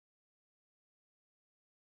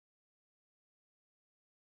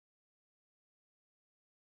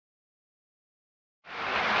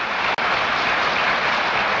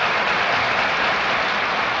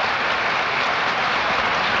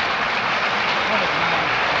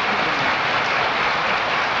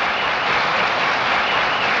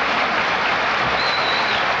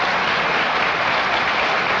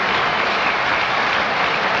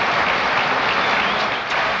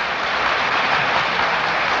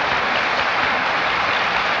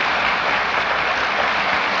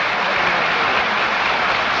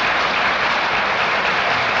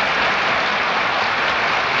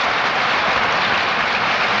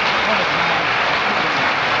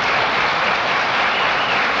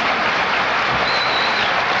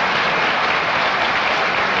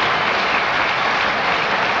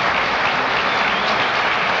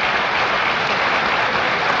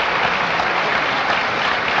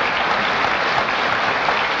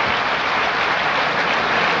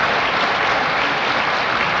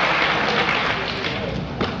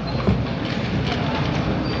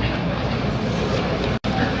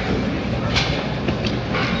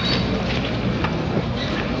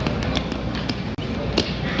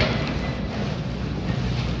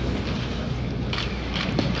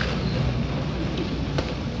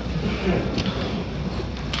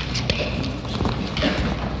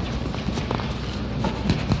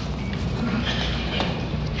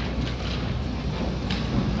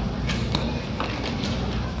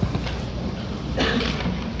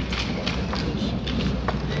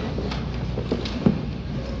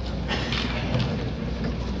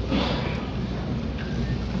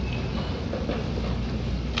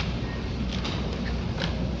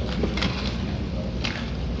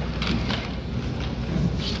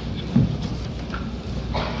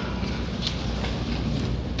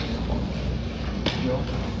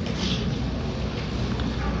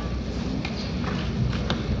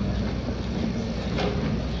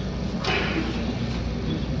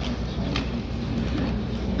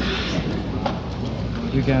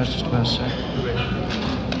you guys just about a sec?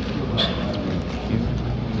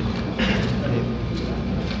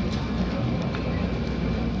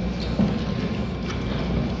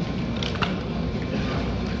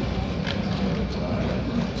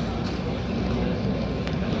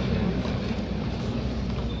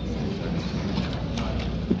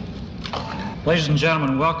 Ladies and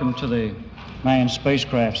gentlemen, welcome to the Manned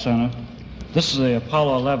Spacecraft Center. This is the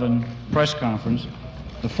Apollo 11 press conference.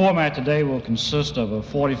 The format today will consist of a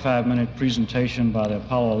 45-minute presentation by the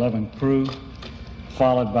Apollo 11 crew,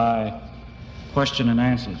 followed by question and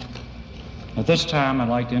answers. At this time, I'd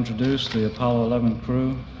like to introduce the Apollo 11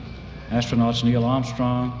 crew, astronauts Neil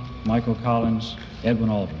Armstrong, Michael Collins,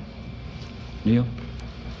 Edwin Aldrin. Neil?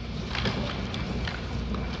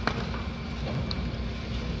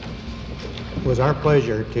 It was our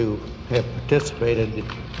pleasure to have participated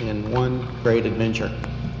in one great adventure.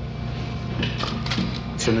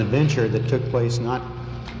 It's an adventure that took place not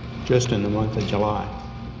just in the month of July,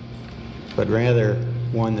 but rather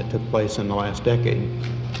one that took place in the last decade.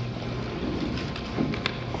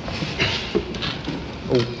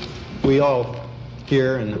 We all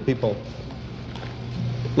here and the people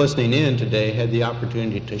listening in today had the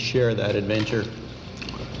opportunity to share that adventure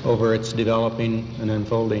over its developing and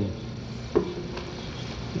unfolding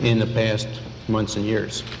in the past months and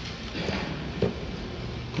years.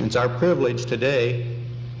 It's our privilege today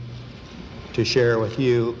to share with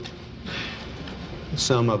you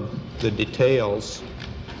some of the details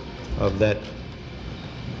of that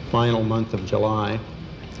final month of July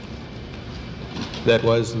that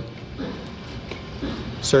was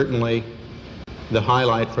certainly the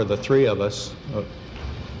highlight for the three of us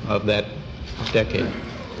of that decade.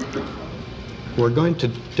 We're going to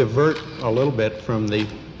divert a little bit from the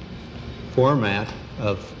format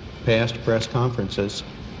of past press conferences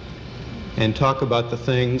and talk about the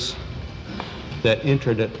things that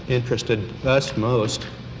interested us most,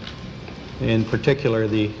 in particular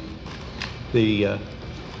the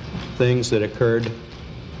things that occurred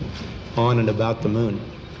on and about the moon.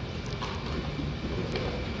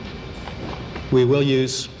 We will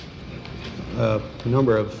use a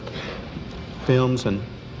number of films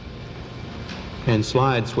and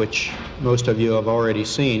slides which most of you have already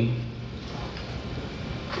seen,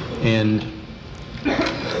 and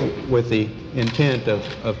with the intent of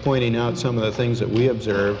pointing out some of the things that we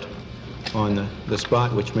observed on the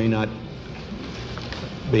spot which may not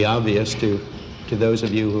be obvious to those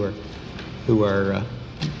of you who are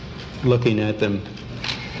looking at them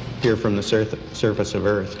here from the surface of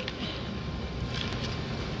Earth.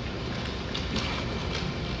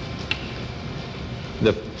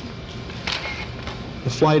 The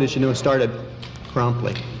flight, as you know, started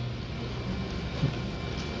promptly.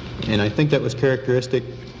 And I think that was characteristic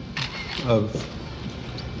of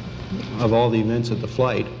all the events of the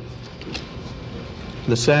flight.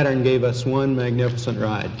 The Saturn gave us one magnificent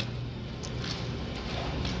ride,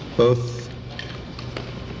 both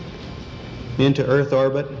into Earth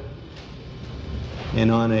orbit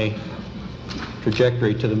and on a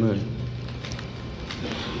trajectory to the moon.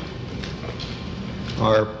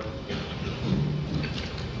 Our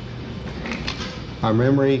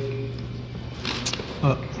memory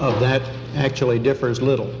of that actually differs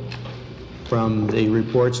little from the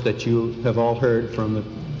reports that you have all heard from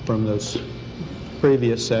those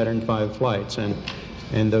previous Saturn V flights, and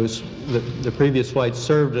the previous flights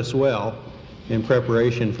served us well in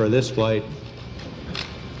preparation for this flight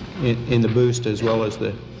in the boost as well as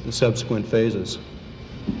the subsequent phases.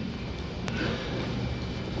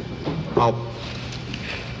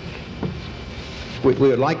 We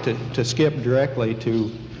would like to skip directly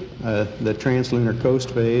to the translunar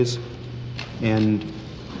coast phase and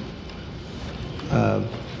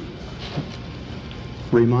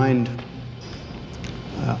remind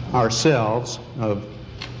ourselves of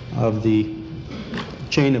the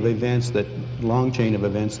chain of events, that long chain of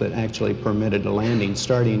events that actually permitted a landing,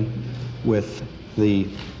 starting with the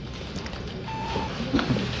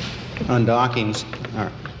undockings,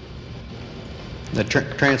 the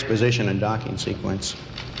transposition and docking sequence.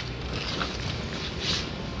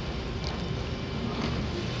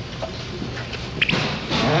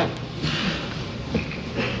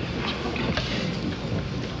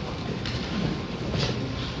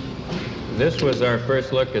 This was our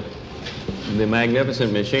first look at the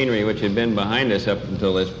magnificent machinery which had been behind us up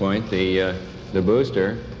until this point, the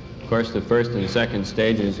booster. Of course, the first and second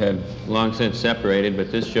stages had long since separated,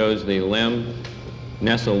 but this shows the LEM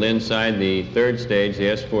nestled inside the third stage, the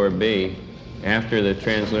S4B, after the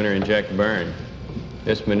translator inject burn.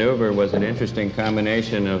 This maneuver was an interesting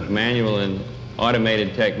combination of manual and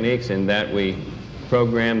automated techniques in that we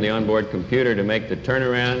programmed the onboard computer to make the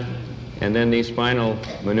turnaround, and then these final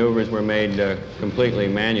maneuvers were made completely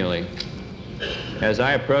manually. As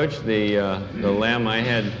I approached the LEM, I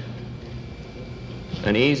had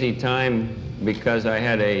an easy time because I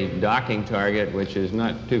had a docking target, which is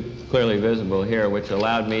not too clearly visible here, which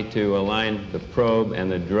allowed me to align the probe and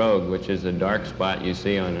the drogue, which is the dark spot you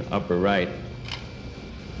see on the upper right.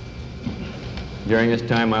 During this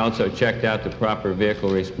time, I also checked out the proper vehicle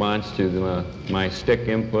response to my stick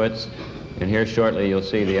inputs, and here shortly you'll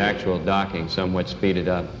see the actual docking somewhat speeded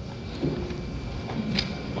up.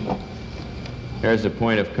 There's the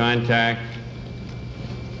point of contact,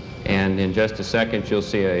 and in just a second you'll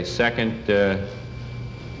see a second,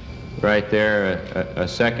 right there, a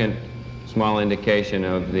second small indication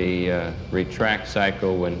of the retract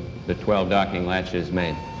cycle when the 12 docking latch is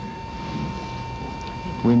made.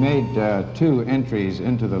 We made 2 entries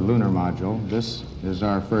into the lunar module. This is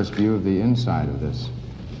our first view of the inside of this.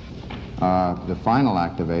 The final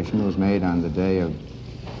activation was made on the day of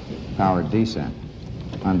powered descent.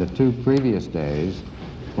 On the 2 previous days,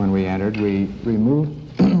 when we entered, we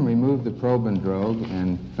removed the probe and drogue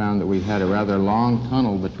and found that we had a rather long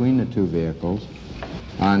tunnel between the 2 vehicles.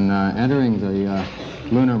 On entering the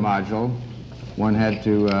lunar module, one had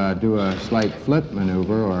to do a slight flip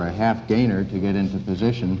maneuver or a half gainer to get into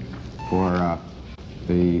position for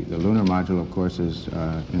the lunar module, of course, is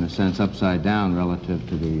in a sense upside down relative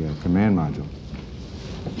to the command module.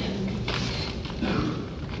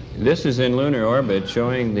 This is in lunar orbit,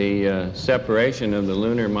 showing the separation of the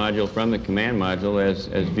lunar module from the command module as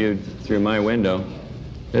viewed through my window.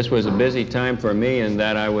 This was a busy time for me in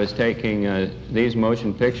that I was taking these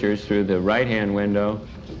motion pictures through the right-hand window.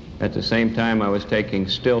 At the same time, I was taking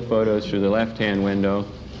still photos through the left-hand window,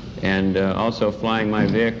 and also flying my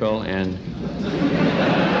vehicle and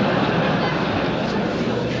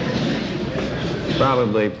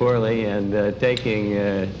probably poorly, and taking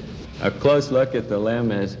a close look at the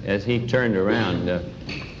LEM as he turned around.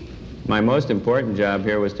 My most important job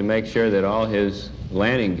here was to make sure that all his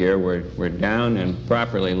landing gear were down and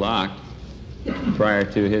properly locked prior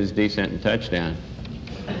to his descent and touchdown.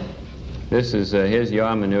 This is his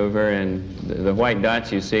yaw maneuver, and the white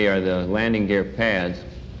dots you see are the landing gear pads.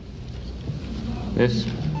 This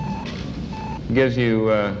gives you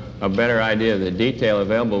a better idea of the detail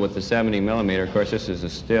available with the 70 millimeter. Of course, this is a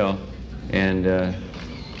still, and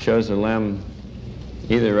shows the LEM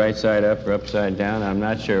either right side up or upside down. I'm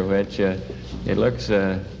not sure which. It looks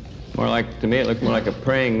more like, to me, it looks more like a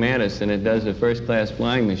praying mantis than it does a first-class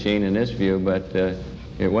flying machine in this view, but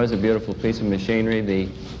it was a beautiful piece of machinery.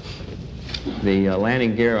 The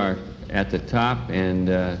landing gear are at the top,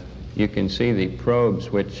 and you can see the probes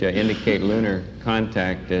which indicate lunar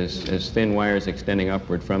contact as thin wires extending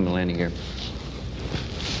upward from the landing gear.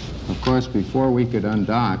 Of course, before we could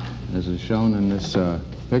undock, as is shown in this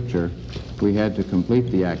picture, we had to complete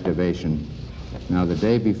the activation. Now, the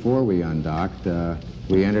day before we undocked,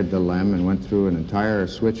 we entered the LEM and went through an entire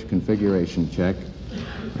switch configuration check,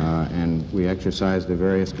 and we exercised the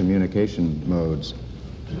various communication modes.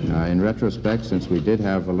 In retrospect, since we did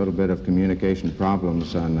have a little bit of communication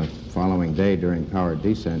problems on the following day during powered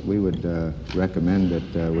descent, we would recommend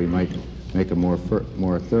that we might make a more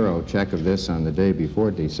thorough check of this on the day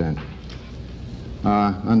before descent.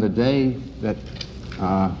 On the day that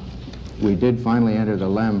we did finally enter the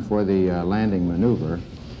LEM for the landing maneuver,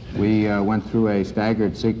 we went through a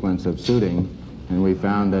staggered sequence of suiting, and we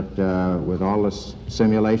found that with all the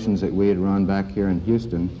simulations that we had run back here in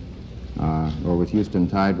Houston, or with Houston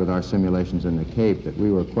tied with our simulations in the Cape, that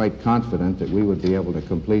we were quite confident that we would be able to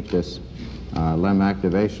complete this LEM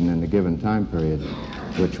activation in the given time period,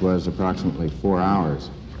 which was approximately 4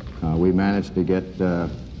 hours. We managed to get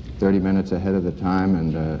 30 minutes ahead of the time,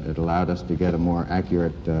 and it allowed us to get a more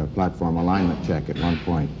accurate platform alignment check at one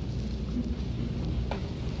point.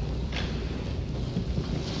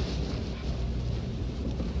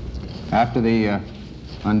 After the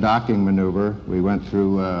undocking maneuver, we went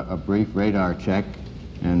through a brief radar check,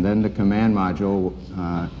 and then the command module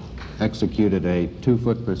executed a 2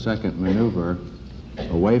 foot per second maneuver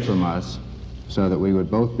away from us so that we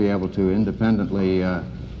would both be able to independently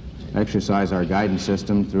exercise our guidance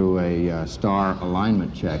system through a star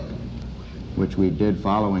alignment check, which we did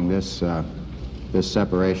following this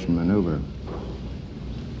separation maneuver.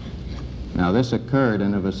 Now, this occurred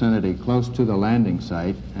in a vicinity close to the landing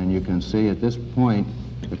site, and you can see at this point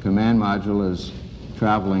the command module is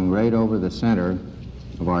traveling right over the center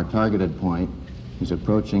of our targeted point. He's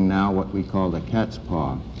approaching now what we call the cat's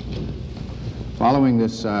paw. Following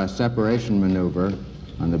this separation maneuver,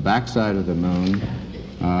 on the backside of the moon,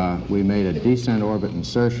 we made a descent orbit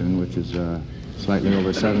insertion, which is slightly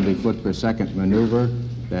over 70 foot per second maneuver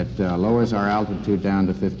that lowers our altitude down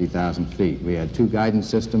to 50,000 feet. We had two guidance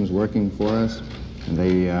systems working for us, and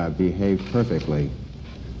they behaved perfectly.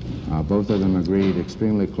 Both of them agreed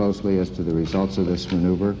extremely closely as to the results of this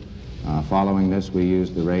maneuver. Following this, we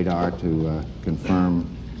used the radar to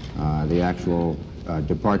confirm the actual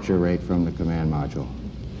departure rate from the command module.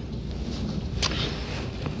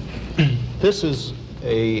 This is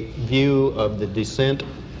a view of the descent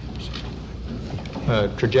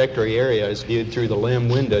trajectory area as viewed through the LEM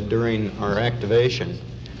window during our activation.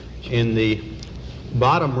 In the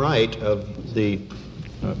bottom right of the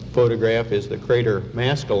photograph is the crater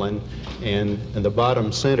Maskelyne, and in the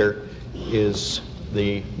bottom center is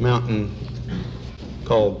the mountain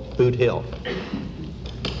called Boot Hill.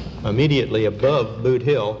 Immediately above Boot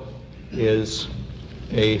Hill is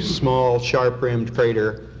a small sharp-rimmed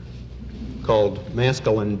crater called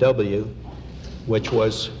Maskelyne W, which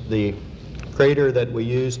was the crater that we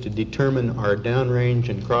used to determine our downrange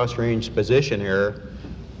and cross-range position error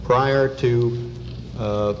prior to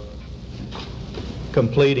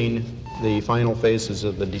completing the final phases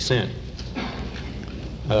of the descent.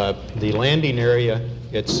 The landing area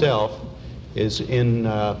itself is in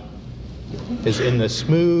the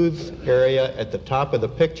smooth area at the top of the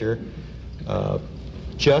picture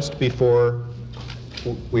just before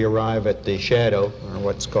we arrive at the shadow, or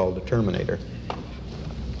what's called the terminator.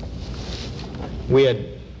 We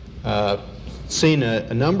had seen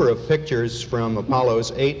a number of pictures from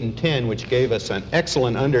Apollos 8 and 10 which gave us an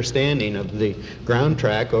excellent understanding of the ground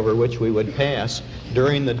track over which we would pass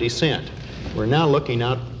during the descent. We're now looking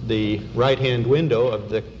out the right-hand window of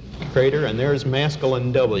the crater, and there's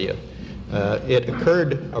Maskelyne W. It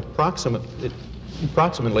occurred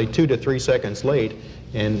approximately 2 to 3 seconds late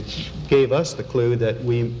and gave us the clue that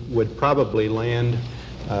we would probably land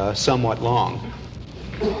somewhat long.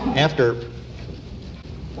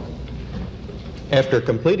 After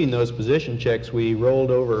completing those position checks, we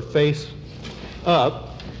rolled over face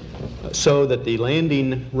up so that the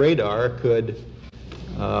landing radar could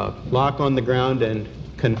lock on the ground and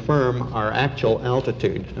confirm our actual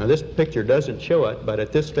altitude. Now, this picture doesn't show it, but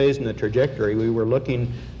at this phase in the trajectory, we were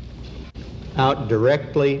looking out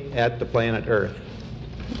directly at the planet Earth.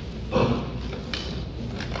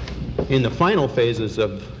 In the final phases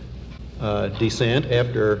of descent,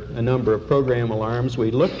 after a number of program alarms,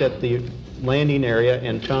 we looked at the landing area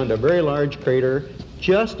and found a very large crater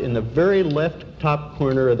just in the very left top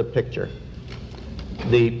corner of the picture.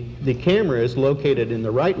 The camera is located in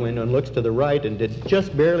the right window and looks to the right, and it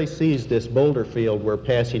just barely sees this boulder field we're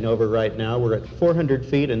passing over right now. We're at 400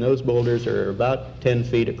 feet, and those boulders are about 10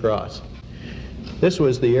 feet across. This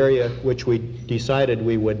was the area which we decided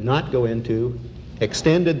we would not go into,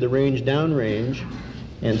 extended the range downrange,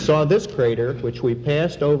 and saw this crater, which we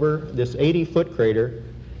passed over, this 80-foot crater,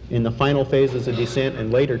 in the final phases of descent,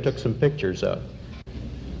 and later took some pictures of.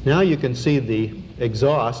 Now you can see the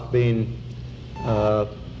exhaust being,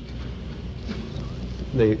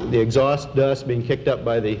 the exhaust dust being kicked up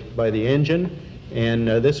by the engine, and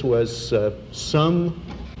this was some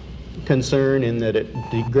concern in that it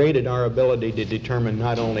degraded our ability to determine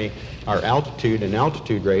not only our altitude and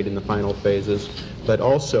altitude rate in the final phases, but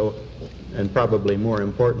also, and probably more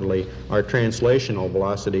importantly, our translational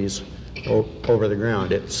velocities over the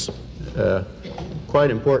ground. It's quite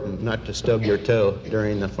important not to stub your toe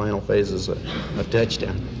during the final phases of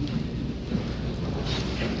touchdown.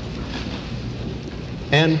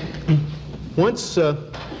 And once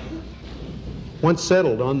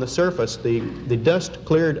settled on the surface, the dust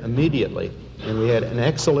cleared immediately, and we had an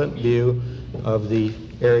excellent view of the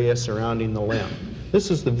area surrounding the LEM.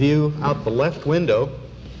 This is the view out the left window.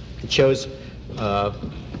 It shows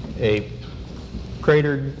a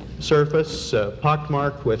cratered surface,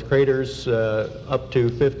 pockmarked with craters up to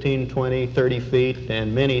 15, 20, 30 feet,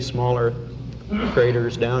 and many smaller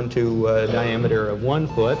craters down to a diameter of 1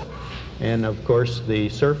 foot. And of course, the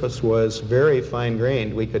surface was very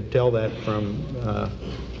fine-grained. We could tell that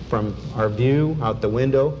from our view out the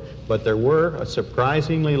window, but there were a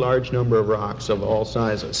surprisingly large number of rocks of all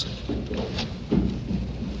sizes.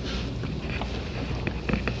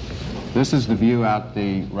 This is the view out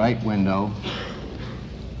the right window.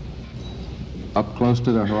 Up close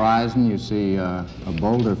to the horizon, you see a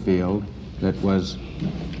boulder field that was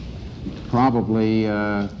probably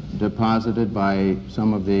deposited by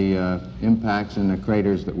some of the impacts in the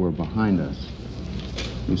craters that were behind us.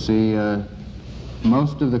 You see,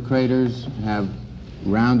 most of the craters have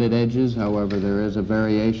rounded edges. However, there is a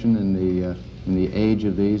variation in the age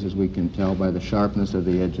of these, as we can tell by the sharpness of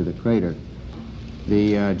the edge of the crater.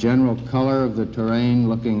 The general color of the terrain,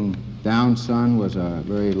 looking down sun was a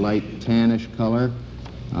very light tannish color.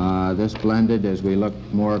 This blended as we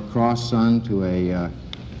looked more cross sun to a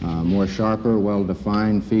more sharper,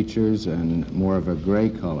 well-defined features and more of a gray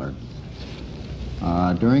color.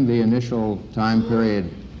 During the initial time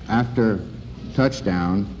period after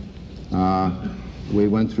touchdown, we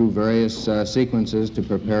went through various sequences to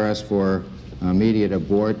prepare us for immediate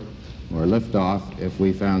abort or liftoff if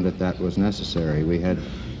we found that that was necessary. We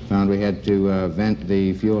found we had to vent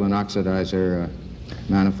the fuel and oxidizer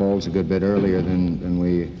manifolds a good bit earlier than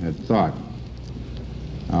we had thought.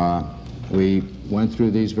 We went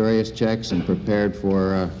through these various checks and prepared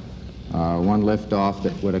for one liftoff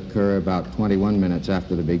that would occur about 21 minutes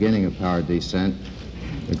after the beginning of powered descent.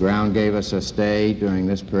 The ground gave us a stay during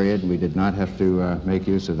this period. We did not have to make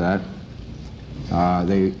use of that.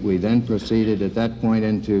 We then proceeded at that point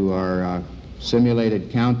into our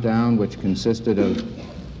simulated countdown, which consisted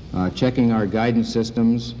of checking our guidance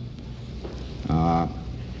systems.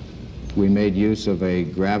 We made use of a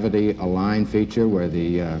gravity align feature where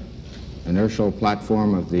the inertial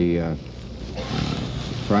platform of the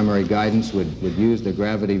primary guidance would use the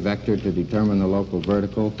gravity vector to determine the local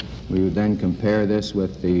vertical. We would then compare this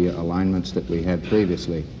with the alignments that we had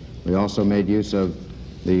previously. We also made use of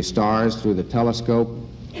the stars through the telescope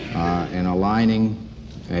and aligning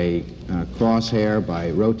a crosshair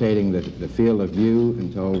by rotating the field of view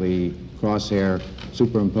until the crosshair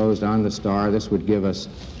superimposed on the star. This would give us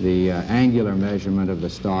the angular measurement of the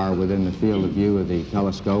star within the field of view of the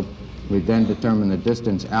telescope. We'd then determine the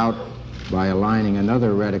distance out by aligning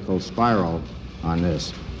another reticle spiral on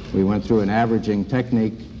this. We went through an averaging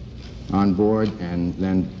technique on board and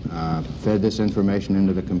then fed this information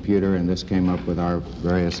into the computer, and this came up with our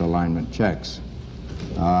various alignment checks.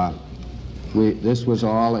 This was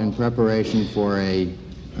all in preparation for a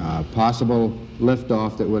possible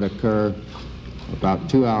liftoff that would occur about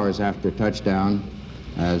 2 hours after touchdown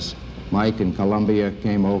as Mike and Columbia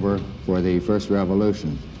came over for the first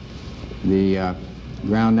revolution. The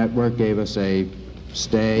ground network gave us a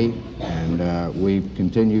stay, and we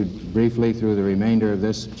continued briefly through the remainder of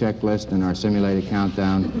this checklist in our simulated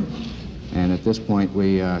countdown. And at this point,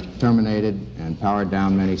 we terminated and powered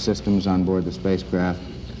down many systems on board the spacecraft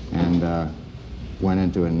and went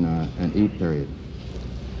into an eat period.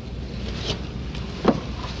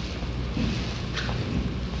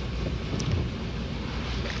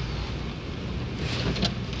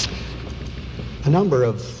 A number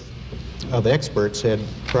of experts had,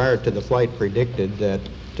 prior to the flight, predicted that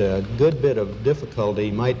a good bit of difficulty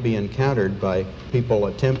might be encountered by people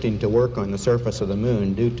attempting to work on the surface of the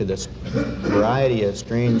moon due to this variety of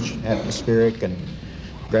strange atmospheric and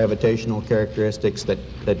gravitational characteristics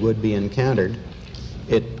that would be encountered.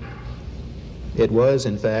 It was,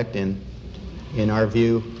 in fact, in our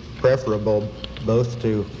view, preferable both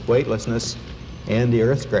to weightlessness and the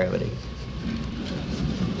Earth's gravity.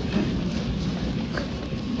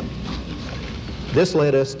 This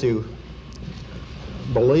led us to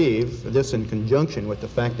believe, this in conjunction with the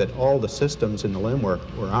fact that all the systems in the LIM were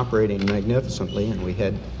operating magnificently and we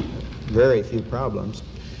had very few problems,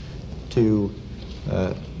 to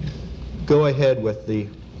go ahead with the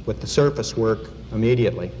surface work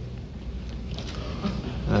immediately.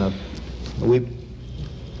 We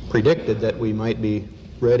predicted that we might be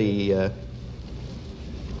ready to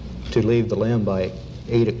leave the LIM by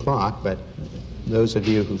 8 o'clock, but those of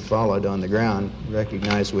you who followed on the ground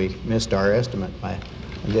recognize we missed our estimate by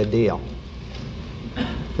a good deal.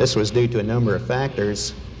 This was due to a number of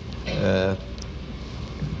factors.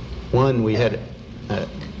 One, we had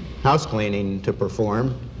house cleaning to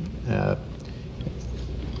perform,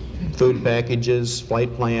 food packages,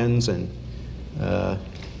 flight plans, and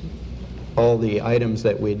all the items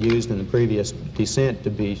that we'd used in the previous descent to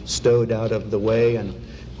be stowed out of the way and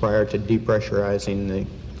prior to depressurizing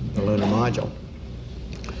the lunar module.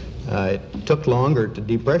 It took longer to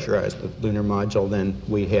depressurize the lunar module than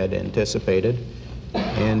we had anticipated,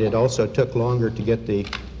 and it also took longer to get the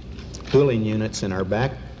cooling units in our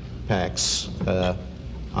backpacks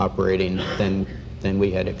operating than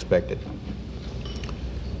we had expected.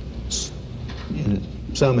 In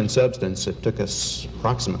sum and substance, it took us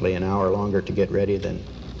approximately an hour longer to get ready than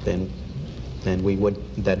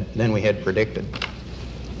we had predicted.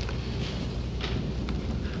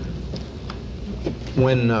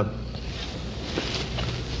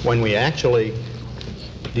 When we actually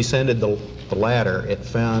descended the ladder, it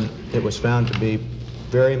was found to be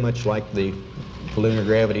very much like the lunar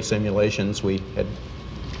gravity simulations we had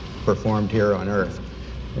performed here on Earth.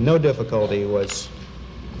 And no difficulty was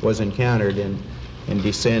encountered in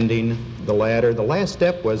descending the ladder. The last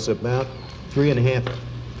step was about 3.5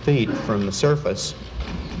 feet from the surface.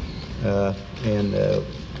 and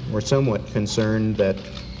we're somewhat concerned that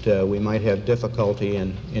we might have difficulty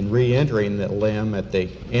in re-entering the limb at the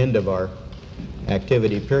end of our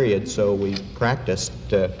activity period, so we practiced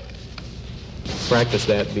that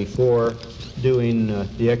before doing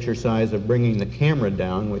the exercise of bringing the camera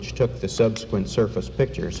down, which took the subsequent surface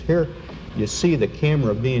pictures. Here you see the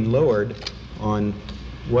camera being lowered on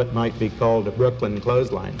what might be called a Brooklyn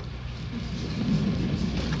clothesline.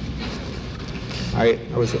 I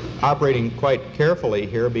was operating quite carefully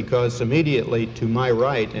here because immediately to my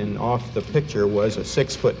right and off the picture was a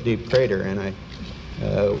 6-foot deep crater, and I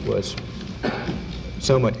was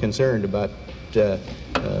somewhat concerned about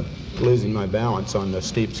losing my balance on the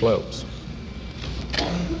steep slopes.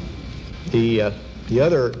 The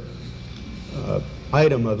other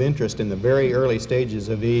item of interest in the very early stages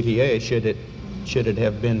of EVA, should it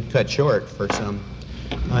have been cut short for some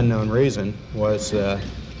unknown reason, was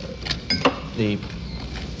the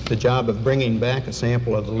job of bringing back a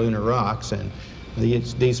sample of the lunar rocks, and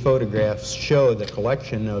these photographs show the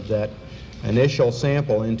collection of that initial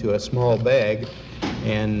sample into a small bag,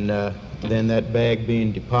 and then that bag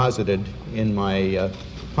being deposited in my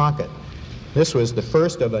pocket. This was the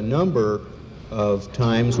first of a number of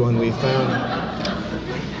times when we found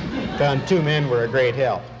two men were a great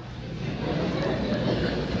help.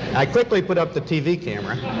 I quickly put up the TV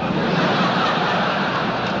camera.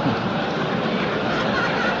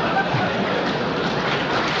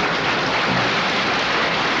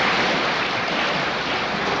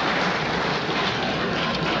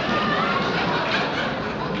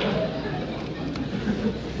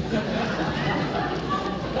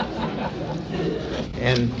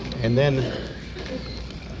 And then,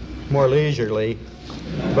 more leisurely,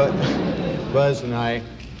 but Buzz and I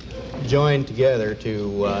joined together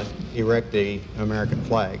to erect the American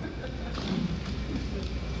flag.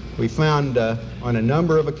 We found on a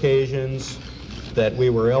number of occasions that we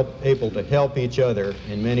were able to help each other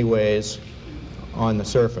in many ways on the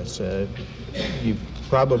surface. You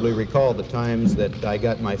probably recall the times that I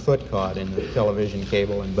got my foot caught in the television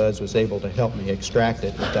cable, and Buzz was able to help me extract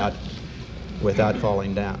it without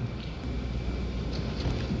falling down.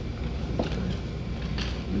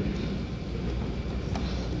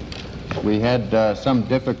 We had some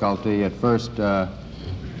difficulty at first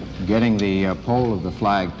getting the pole of the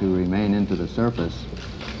flag to remain into the surface.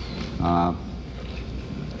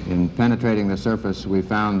 In penetrating the surface, we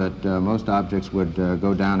found that most objects would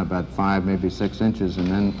go down about 5, maybe 6 inches, and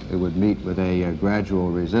then it would meet with a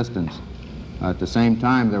gradual resistance. At the same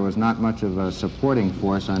time, there was not much of a supporting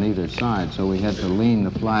force on either side, so we had to lean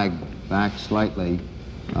the flag back slightly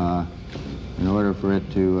in order for it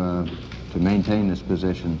to maintain this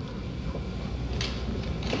position.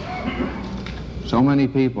 So many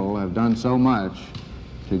people have done so much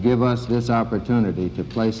to give us this opportunity to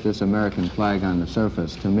place this American flag on the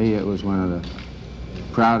surface. To me, it was one of the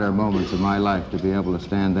prouder moments of my life to be able to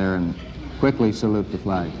stand there and quickly salute the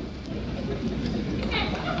flag.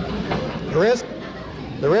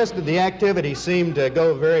 The rest of the activity seemed to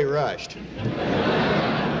go very rushed.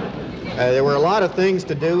 There were a lot of things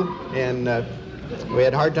to do, and we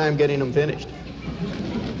had a hard time getting them finished.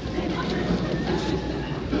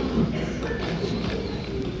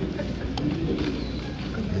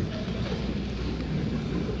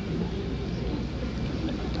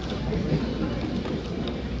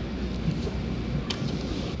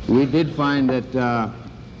 We did find that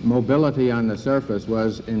mobility on the surface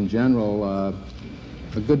was, in general, a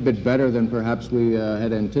good bit better than perhaps we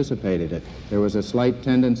had anticipated it. There was a slight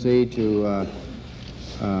tendency to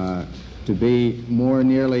be more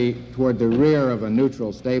nearly toward the rear of a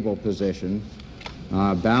neutral, stable position.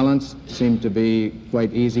 Balance seemed to be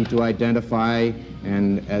quite easy to identify,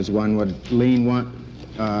 and as one would lean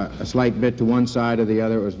a slight bit to one side or the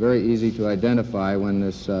other, it was very easy to identify when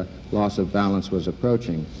this loss of balance was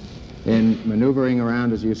approaching. In maneuvering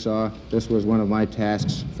around, as you saw, this was one of my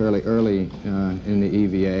tasks fairly early in the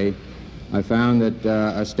EVA. I found that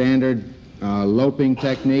a standard loping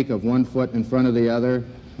technique of one foot in front of the other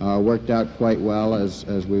worked out quite well,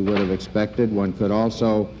 as we would have expected. One could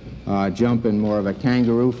also jump in more of a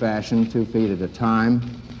kangaroo fashion, 2 feet at a time.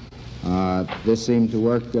 This seemed to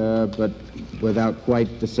work, but without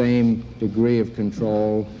quite the same degree of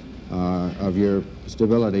control of your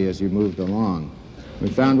stability as you moved along. We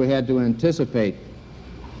found we had to anticipate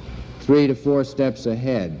 3 to 4 steps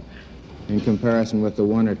ahead in comparison with the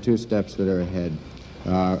 1 or 2 steps that are ahead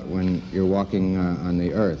when you're walking on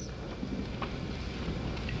the earth.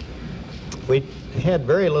 We had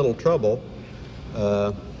very little trouble,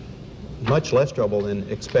 much less trouble than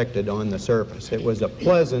expected on the surface. It was a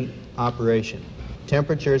pleasant operation.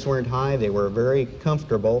 temperatures weren't high. They were very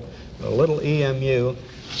comfortable. A little EMU,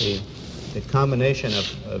 the combination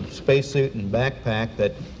of spacesuit and backpack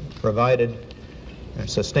that provided,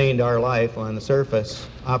 sustained our life on the surface,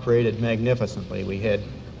 operated magnificently. We had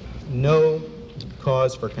no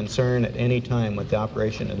cause for concern at any time with the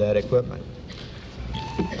operation of that equipment.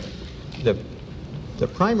 The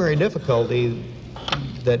primary difficulty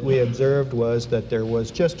that we observed was that there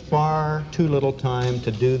was just far too little time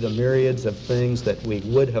to do the myriads of things that we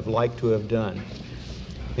would have liked to have done.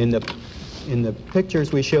 In the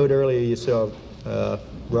pictures we showed earlier, you saw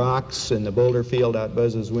rocks in the boulder field out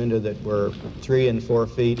Buzz's window that were 3 and 4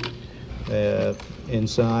 feet in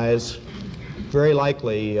size, very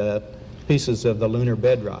likely pieces of the lunar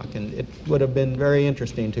bedrock. And it would have been very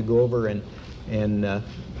interesting to go over and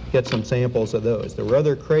get some samples of those. There were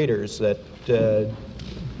other craters that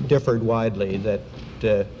differed widely that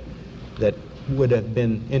would have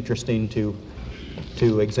been interesting to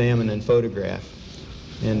examine and photograph.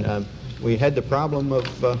 And we had the problem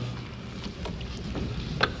of the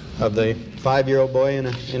 5-year-old boy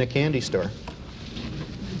in a candy store.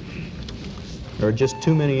 There are just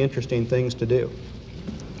too many interesting things to do.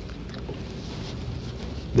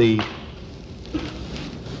 The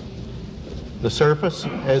surface,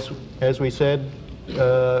 as we said,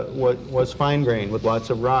 was fine-grained with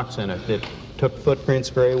lots of rocks in it. It took footprints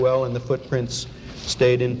very well, and the footprints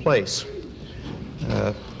stayed in place.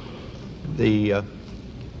 The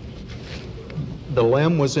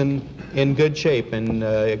LEM was in good shape and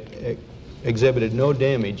exhibited no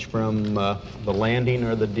damage from the landing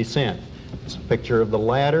or the descent. It's a picture of the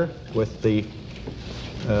ladder with the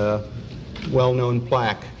well-known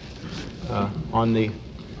plaque on the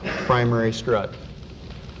primary strut.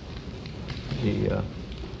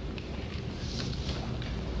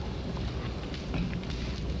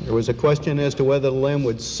 There was a question as to whether the LEM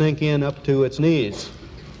would sink in up to its knees.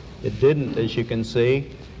 It didn't, as you can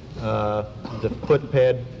see. The foot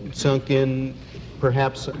pad sunk in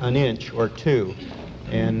perhaps an inch or 2.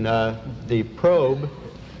 And the probe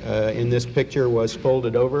in this picture was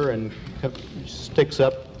folded over and sticks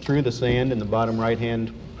up through the sand in the bottom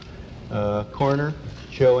right-hand corner,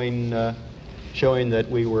 showing that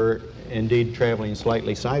we were indeed traveling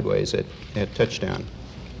slightly sideways at touchdown.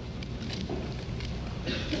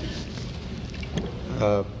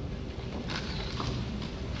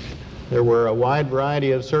 There were a wide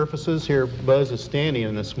variety of surfaces. Here Buzz is standing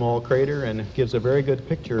in a small crater, and it gives a very good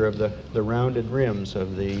picture of the rounded rims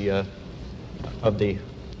of the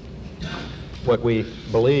what we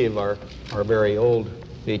believe are very old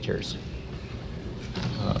features.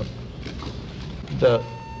 The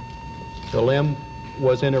LEM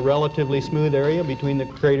was in a relatively smooth area between the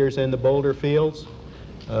craters and the boulder fields,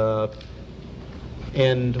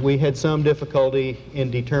 and we had some difficulty in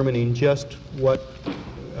determining just what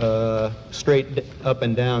straight up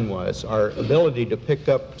and down was. Our ability to pick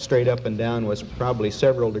up straight up and down was probably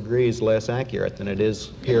several degrees less accurate than it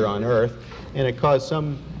is here on Earth, and it caused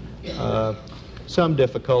some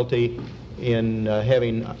difficulty in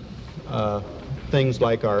having things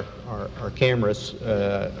like our cameras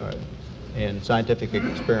and scientific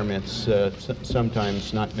experiments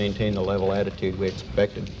sometimes not maintain the level attitude we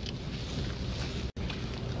expected.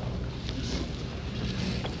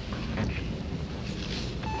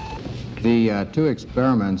 The 2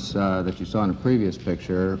 experiments that you saw in the previous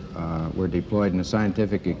picture were deployed in a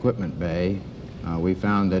scientific equipment bay. We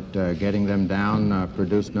found that getting them down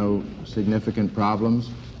produced no significant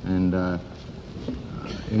problems, and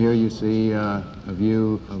here you see a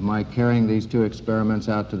view of my carrying these 2 experiments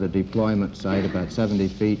out to the deployment site about 70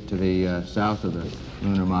 feet to the south of the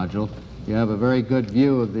lunar module. You have a very good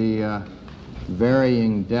view of the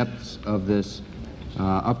varying depths of this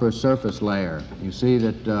upper surface layer. You see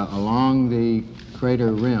that along the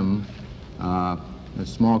crater rim, the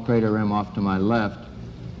small crater rim off to my left,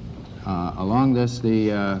 along this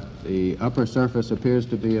the upper surface appears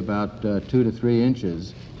to be about 2 to 3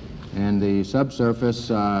 inches, and the subsurface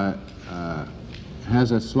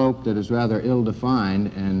has a slope that is rather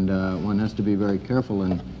ill-defined, and one has to be very careful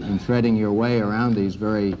in threading your way around these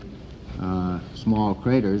very small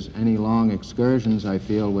craters. Any long excursions, I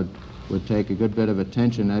feel, would take a good bit of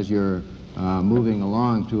attention as you're moving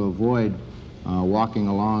along to avoid walking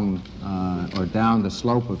along or down the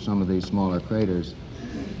slope of some of these smaller craters.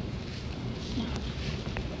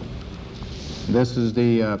 This is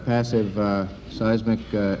the passive seismic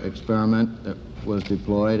experiment that was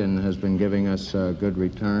deployed and has been giving us good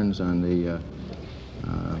returns on the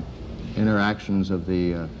interactions of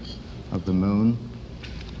the moon.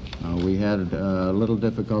 We had a little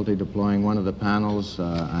difficulty deploying one of the panels.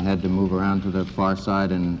 I had to move around to the far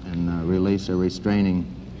side and release a restraining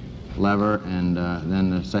lever, and then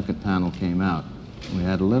the second panel came out. We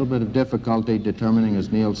had a little bit of difficulty determining,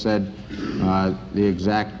 as Neil said, the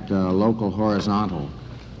exact local horizontal.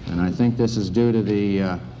 And I think this is due to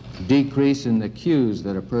the decrease in the cues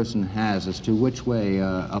that a person has as to which way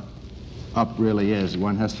up really is.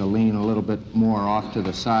 One has to lean a little bit more off to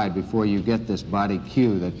the side before you get this body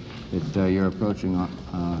cue that you're approaching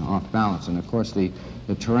off balance. And of course the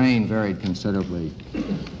terrain varied considerably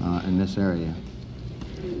in this area.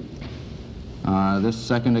 This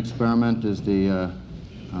second experiment is the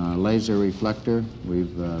laser reflector.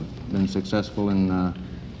 We've been successful in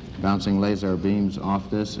bouncing laser beams off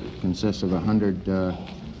this. It consists of 100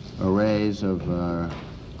 arrays of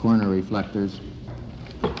corner reflectors.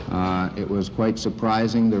 It was quite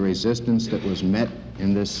surprising, the resistance that was met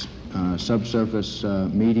in this subsurface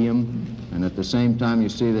medium, and at the same time you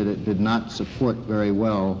see that it did not support very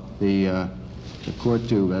well the core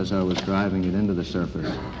tube as I was driving it into the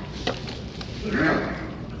surface.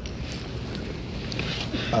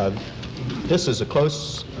 This is a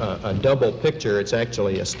close, a double picture. It's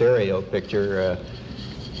actually a stereo picture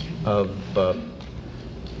of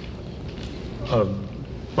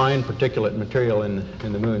fine particulate material in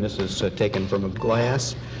the moon. This is taken from a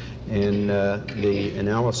glass, and the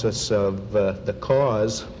analysis of the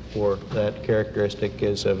cause for that characteristic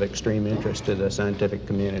is of extreme interest to the scientific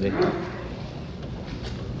community.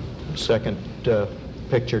 The second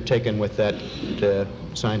picture taken with that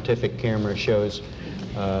scientific camera shows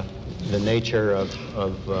the nature of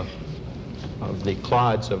the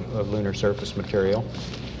clods of lunar surface material.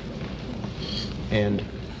 And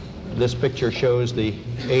this picture shows the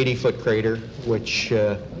 80-foot crater, which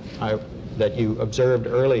that you observed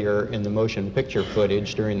earlier in the motion picture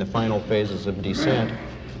footage during the final phases of descent.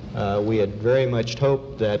 We had very much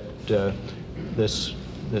hoped that this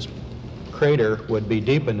crater would be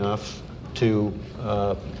deep enough to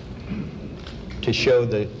show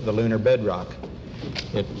the lunar bedrock.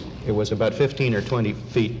 It was about 15 or 20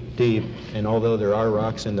 feet deep, and although there are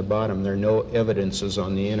rocks in the bottom, there are no evidences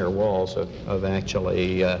on the inner walls of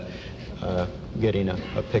actually getting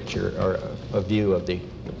a picture or a view of the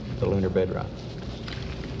lunar bedrock.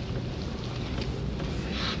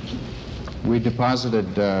 We deposited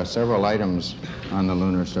several items on the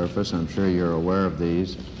lunar surface. I'm sure you're aware of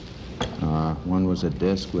these. One was a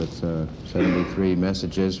disk with 73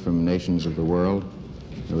 messages from nations of the world.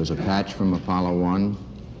 There was a patch from Apollo 1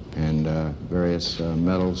 and various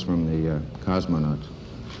medals from the cosmonauts.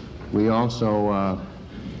 We also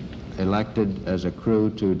elected as a crew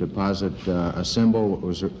to deposit a symbol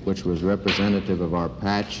which was representative of our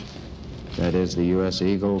patch, that is the U.S.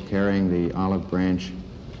 Eagle carrying the olive branch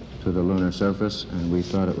to the lunar surface, and we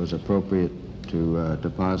thought it was appropriate to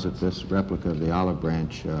deposit this replica of the olive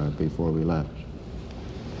branch before we left.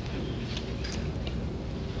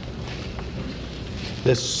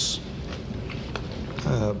 This,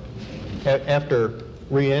 after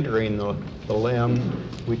re-entering the LEM,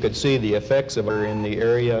 we could see the effects of it in the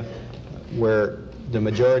area where the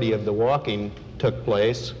majority of the walking took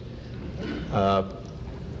place.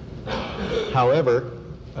 However,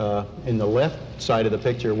 in the left side of the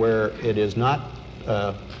picture where it is not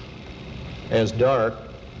as dark,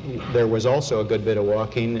 there was also a good bit of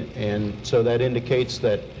walking, and so that indicates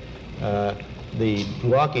that the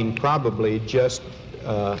walking probably just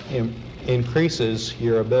increases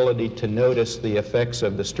your ability to notice the effects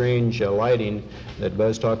of the strange lighting that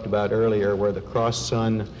Buzz talked about earlier, where the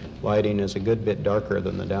cross-sun lighting is a good bit darker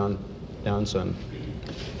than the down sun.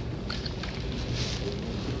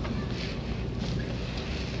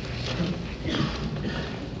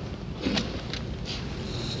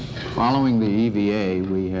 Following the EVA,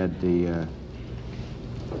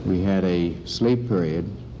 we had a sleep period,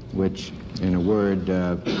 which, in a word,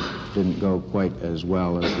 didn't go quite as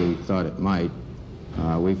well as we thought it might.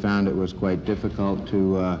 We found it was quite difficult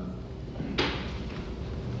to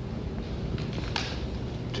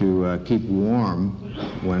keep warm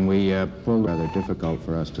when we pulled. Rather difficult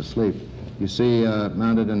for us to sleep. You see,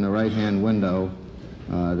 mounted in the right-hand window,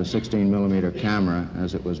 the 16mm camera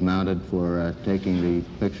as it was mounted for taking the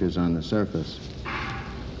pictures on the surface.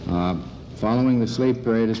 Following the sleep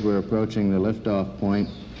period, as we're approaching the liftoff point,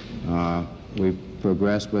 we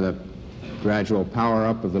progressed with a gradual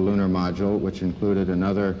power-up of the lunar module, which included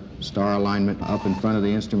another star alignment up in front of the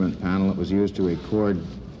instrument panel that was used to record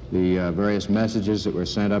the various messages that were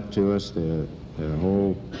sent up to us, the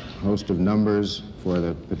whole host of numbers for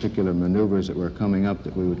the particular maneuvers that were coming up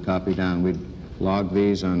that we would copy down. We'd log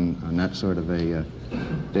these on that sort of a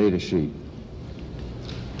data sheet.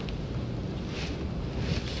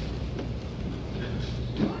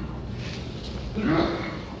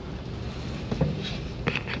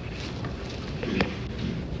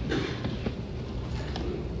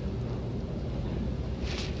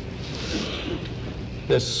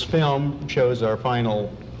 This film shows our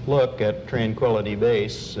final look at Tranquility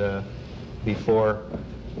Base before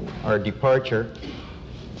our departure.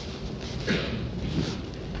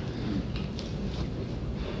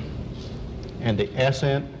 And the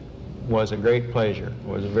ascent was a great pleasure. It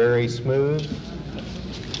was very smooth.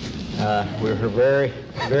 We were very,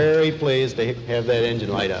 very pleased to have that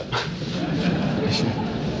engine light up.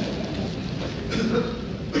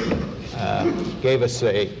 Gave us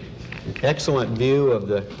an excellent view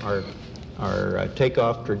of our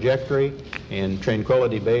takeoff trajectory and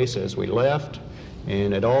Tranquility Base as we left.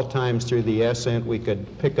 And at all times through the ascent, we could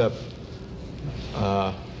pick up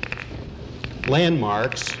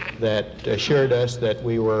landmarks that assured us that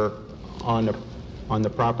we were on the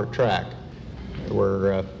proper track. There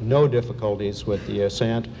were no difficulties with the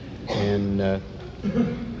ascent, and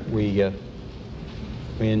we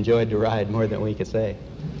enjoyed the ride more than we could say.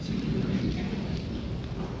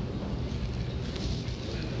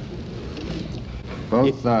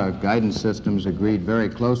 Both guidance systems agreed very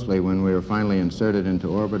closely when we were finally inserted into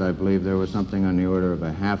orbit. I believe there was something on the order of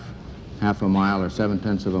a half a mile or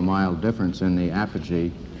 7/10 of a mile difference in the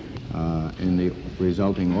apogee in the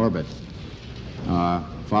resulting orbit.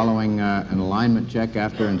 Following an alignment check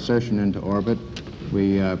after insertion into orbit,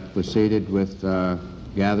 we proceeded with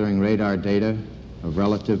gathering radar data of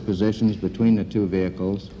relative positions between the two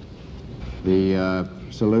vehicles. The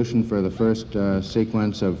solution for the first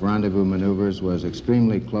sequence of rendezvous maneuvers was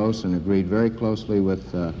extremely close and agreed very closely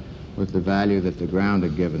with the value that the ground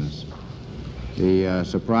had given us. The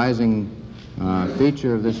surprising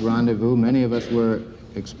feature of this rendezvous, many of us were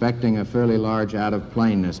expecting a fairly large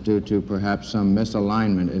out-of-planeness due to perhaps some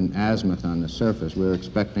misalignment in azimuth on the surface. We were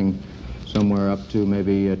expecting somewhere up to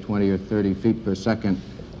maybe 20 or 30 feet per second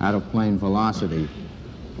out-of-plane velocity.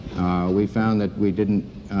 We found that we didn't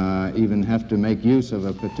even have to make use of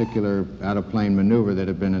a particular out-of-plane maneuver that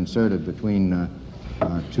had been inserted between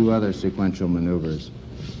two other sequential maneuvers.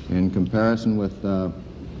 In comparison with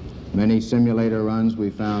many simulator runs, we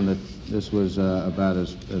found that this was about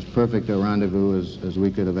as perfect a rendezvous as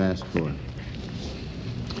we could have asked for.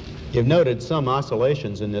 You've noted some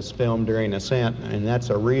oscillations in this film during ascent, and that's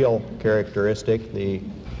a real characteristic. The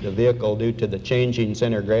vehicle, due to the changing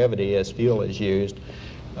center of gravity as fuel is used,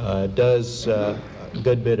 does a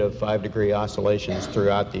good bit of 5-degree oscillations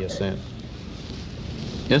throughout the ascent.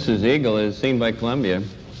 This is Eagle is seen by Columbia,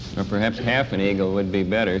 or perhaps half an Eagle would be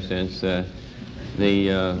better, since the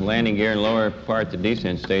landing gear and lower part, the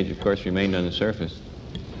descent stage, of course, remained on the surface.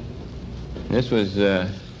 This was a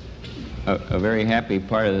very happy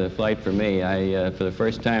part of the flight for me. I, for the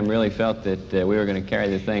first time, really felt that we were going to carry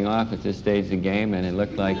the thing off at this stage of the game, and it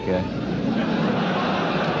looked like,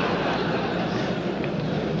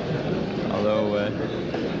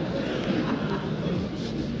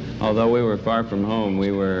 although we were far from home,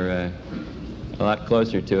 we were a lot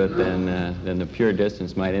closer to it than the pure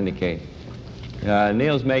distance might indicate.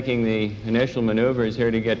 Neil's making the initial maneuvers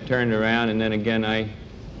here to get turned around, and then again I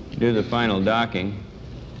do the final docking.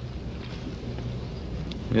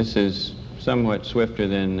 This is somewhat swifter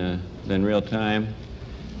than real time.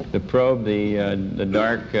 The probe, the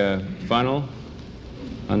dark funnel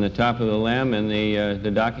on the top of the LEM, and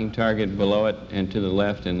the docking target below it and to the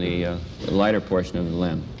left in the lighter portion of the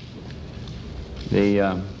LEM.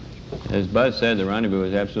 As Buzz said, the rendezvous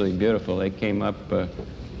was absolutely beautiful. They came up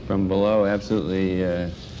from below absolutely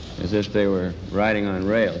as if they were riding on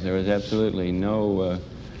rails. There was absolutely no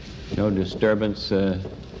disturbance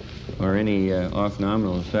or any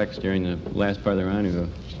off-nominal effects during the last part of the rendezvous.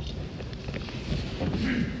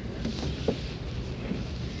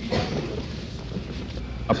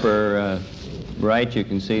 Upper right, you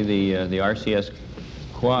can see the RCS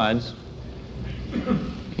quads,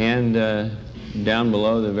 and down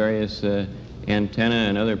below the various antenna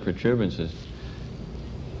and other protuberances.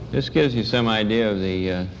 This gives you some idea of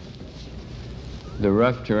the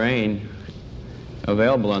rough terrain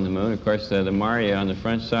available on the moon. Of course, the Maria on the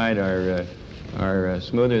front side are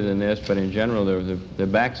smoother than this, but in general, the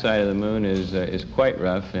back side of the moon is quite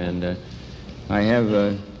rough. And I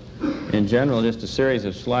have, in general, just a series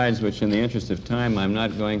of slides, which, in the interest of time, I'm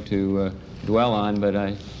not going to dwell on. But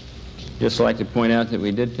I just like to point out that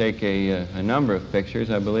we did take a number of pictures.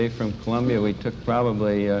 I believe from Columbia, we took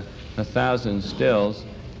probably 1,000 stills.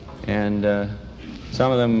 And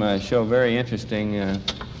some of them show very interesting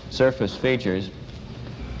surface features,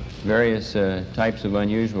 various types of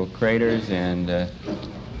unusual craters, and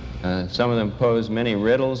some of them pose many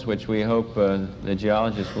riddles, which we hope the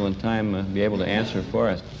geologists will in time be able to answer for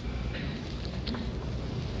us.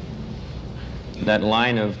 That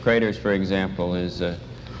line of craters, for example, is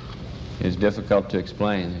difficult to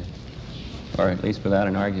explain. or at least without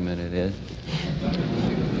an argument it is.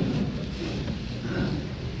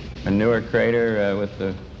 A newer crater with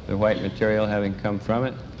the white material having come from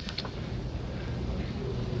it.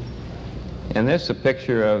 And this is a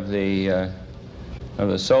picture of the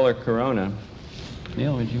solar corona.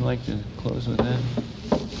 Neil, would you like to close with that?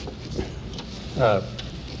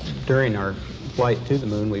 During our flight to the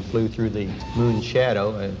moon, we flew through the moon's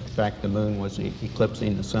shadow. In fact, the moon was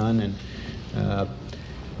eclipsing the sun, and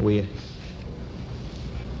we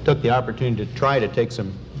took the opportunity to try to take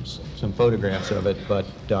some photographs of it, but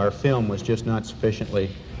our film was just not sufficiently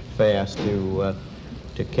fast to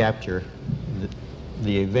capture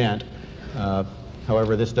the event.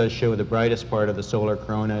 However, this does show the brightest part of the solar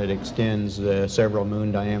corona. It extends several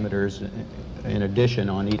moon diameters in addition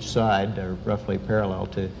on each side. They're roughly parallel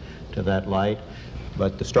to that light.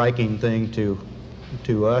 But the striking thing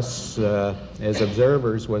to us as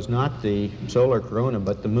observers was not the solar corona,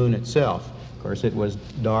 but the moon itself. Of course, it was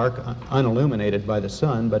dark, unilluminated by the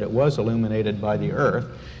sun, but it was illuminated by the Earth.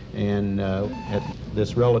 And at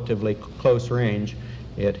this relatively close range,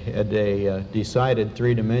 it had a decided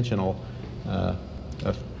three-dimensional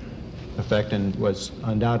effect and was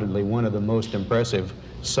undoubtedly one of the most impressive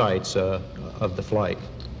sights of the flight.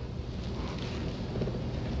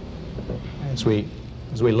 As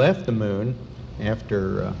we left the moon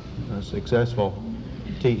after a successful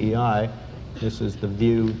TEI, this is the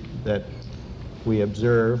view that we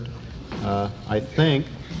observed. I think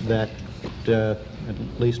that, at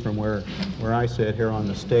least from where I sit here on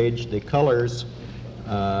the stage, the colors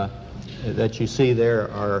that you see there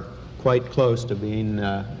are quite close to being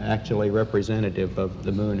actually representative of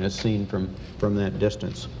the moon as seen from that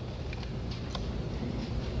distance.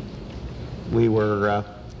 We were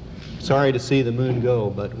sorry to see the moon go,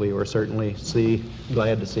 but we were certainly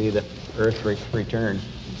glad to see the Earth return.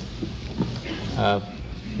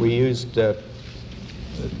 We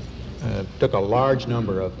took a large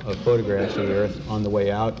number of photographs of the Earth on the way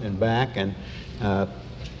out and back, and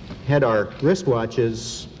had our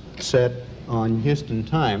wristwatches set on Houston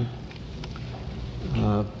time.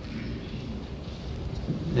 An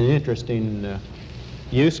interesting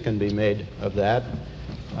use can be made of that.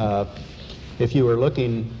 If you were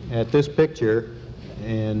looking at this picture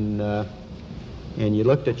and you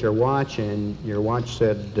looked at your watch and your watch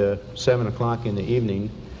said 7 o'clock in the evening,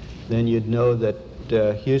 then you'd know that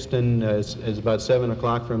Houston is about 7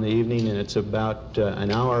 o'clock from the evening, and it's about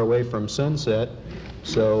an hour away from sunset.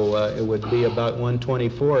 So it would be about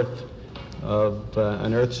 1/24th of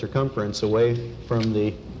an Earth's circumference away from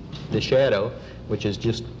the shadow, which is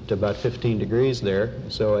just about 15 degrees there.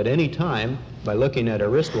 So at any time, by looking at a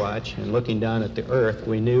wristwatch and looking down at the Earth,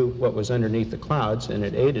 we knew what was underneath the clouds, and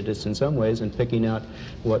it aided us in some ways in picking out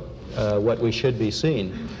what we should be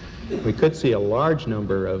seeing. We could see a large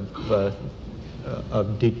number of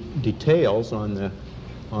details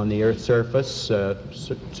on the Earth's surface,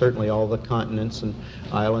 certainly all the continents and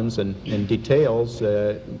islands and details,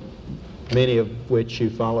 many of which you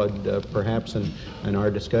followed perhaps in our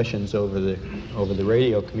discussions over the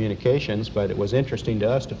radio communications. But it was interesting to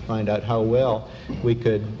us to find out how well we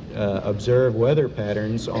could observe weather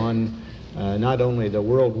patterns on not only the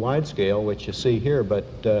worldwide scale, which you see here, but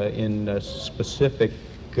in specific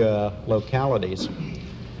localities.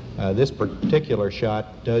 This particular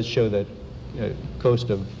shot does show the coast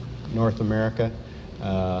of North America,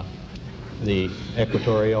 the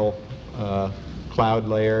equatorial cloud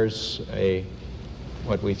layers,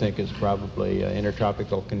 what we think is probably an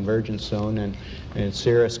intertropical convergence zone, and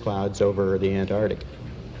cirrus clouds over the Antarctic.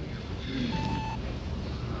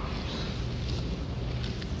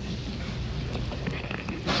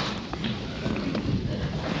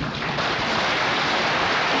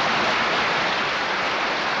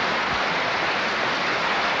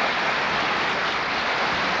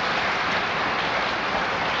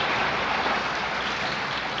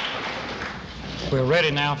 We're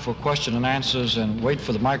ready now for question and answers, and wait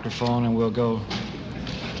for the microphone, and we'll go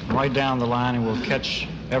right down the line, and we'll catch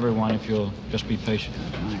everyone if you'll just be patient.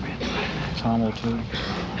 Tom will too.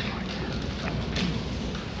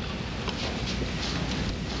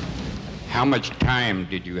 How much time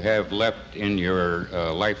did you have left in your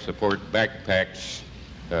life support backpacks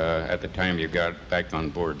at the time you got back on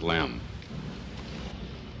board LEM?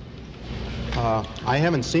 I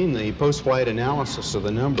haven't seen the post-flight analysis of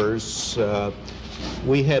the numbers.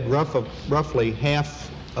 We had roughly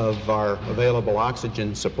half of our available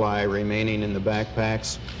oxygen supply remaining in the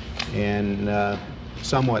backpacks, and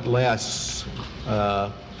somewhat less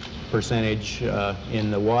percentage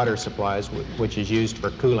in the water supplies, which is used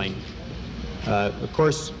for cooling. Of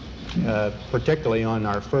course, particularly on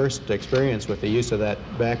our first experience with the use of that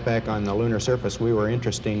backpack on the lunar surface, we were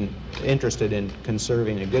interested in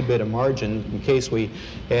conserving a good bit of margin in case we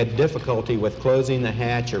had difficulty with closing the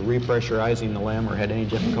hatch or repressurizing the LEM or had any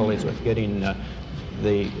difficulties with getting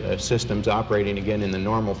the systems operating again in the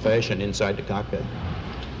normal fashion inside the cockpit.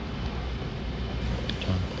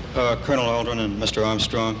 Colonel Aldrin and Mr.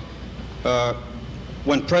 Armstrong,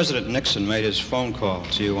 when President Nixon made his phone call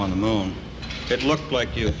to you on the moon, it looked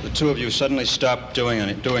like the two of you suddenly stopped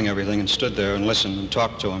doing everything and stood there and listened and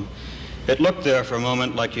talked to him. It looked there for a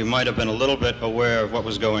moment like you might have been a little bit aware of what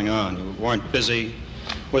was going on. You weren't busy.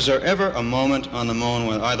 Was there ever a moment on the moon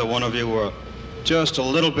when either one of you were just a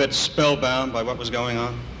little bit spellbound by what was going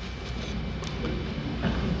on?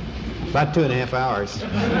 About 2.5 hours.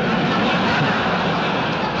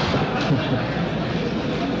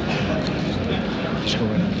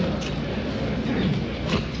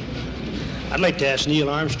 I'd like to ask Neil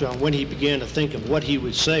Armstrong when he began to think of what he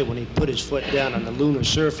would say when he put his foot down on the lunar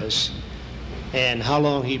surface, and how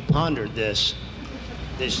long he pondered the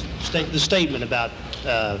statement about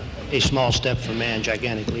a small step for man,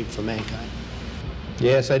 gigantic leap for mankind.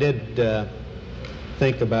 Yes, I did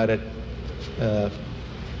think about it.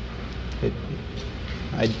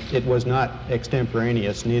 It was not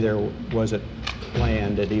extemporaneous, neither was it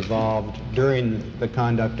planned. It evolved during the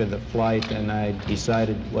conduct of the flight, and I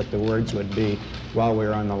decided what the words would be while we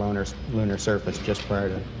were on the lunar surface just prior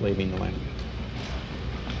to leaving the landing.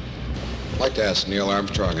 I'd like to ask Neil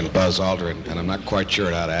Armstrong and Buzz Aldrin, and I'm not quite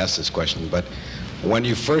sure how to ask this question, but when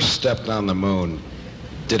you first stepped on the moon,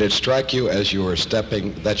 did it strike you as you were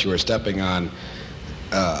stepping on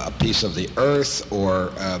a piece of the Earth,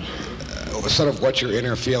 or sort of what your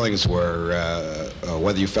inner feelings were,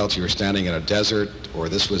 whether you felt you were standing in a desert or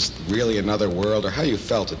this was really another world, or how you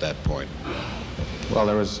felt at that point? Well,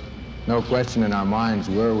 there was no question in our minds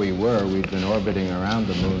where we were. We'd been orbiting around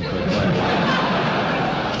the moon for quite a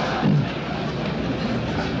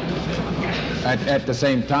while. At the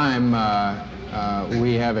same time,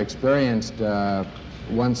 we have experienced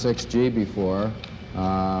 16G before.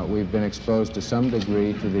 We've been exposed to some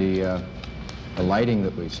degree to the lighting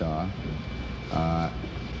that we saw.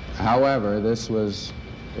 However, this was,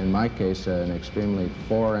 in my case, an extremely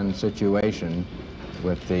foreign situation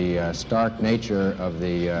with the stark nature of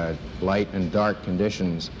the light and dark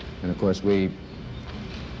conditions. And of course, we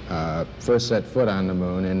first set foot on the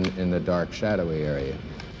moon in the dark, shadowy area.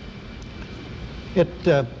 It's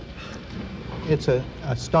a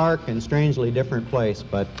stark and strangely different place,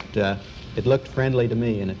 but it looked friendly to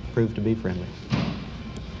me, and it proved to be friendly.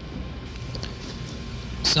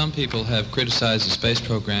 Some people have criticized the space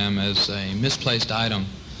program as a misplaced item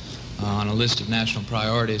on a list of national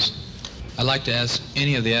priorities. I'd like to ask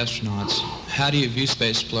any of the astronauts, how do you view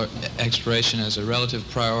space exploration as a relative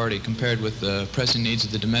priority compared with the pressing needs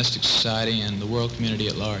of the domestic society and the world community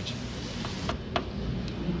at large?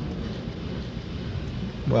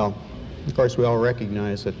 Well, of course, we all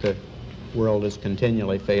recognize that the world is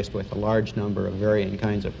continually faced with a large number of varying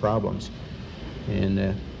kinds of problems.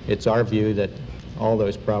 And it's our view that all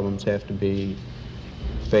those problems have to be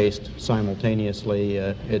faced simultaneously.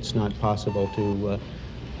 It's not possible to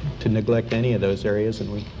neglect any of those areas,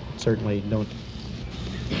 and we certainly don't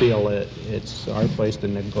feel it's our place to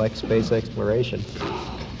neglect space exploration.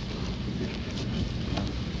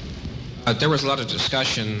 There was a lot of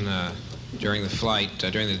discussion during the flight,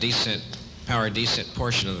 during the power descent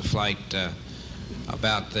portion of the flight,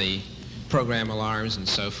 about the program alarms and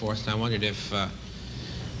so forth. And I wondered if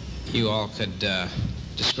you all could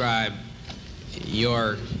describe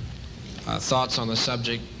your thoughts on the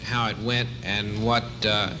subject, how it went, and what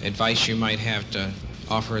advice you might have to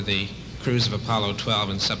offer the crews of Apollo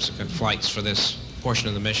 12 and subsequent flights for this portion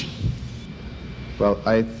of the mission. Well,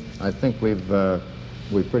 I think we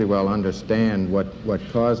pretty well understand what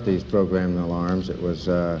caused these program alarms. It was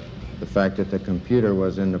the fact that the computer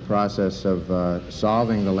was in the process of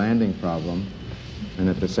solving the landing problem, and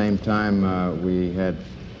at the same time we had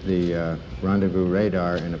the rendezvous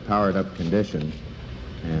radar in a powered-up condition,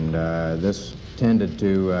 and this tended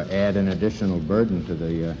to add an additional burden to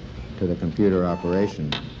the computer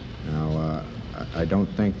operation. Now, I don't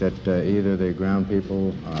think that either the ground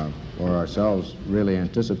people or ourselves really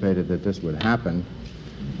anticipated that this would happen.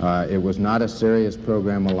 It was not a serious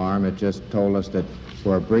program alarm. It just told us that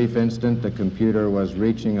for a brief instant the computer was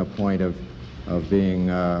reaching a point of being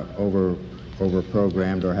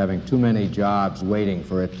over-programmed or having too many jobs waiting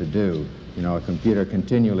for it to do. You know, a computer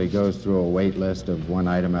continually goes through a wait list of one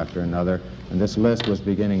item after another, and this list was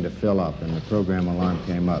beginning to fill up, and the program alarm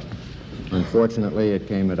came up. Unfortunately, it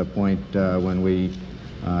came at a point when we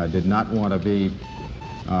did not want to be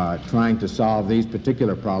trying to solve these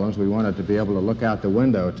particular problems, we wanted to be able to look out the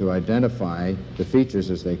window to identify the features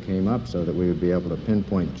as they came up so that we would be able to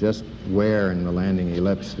pinpoint just where in the landing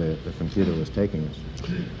ellipse the computer was taking us.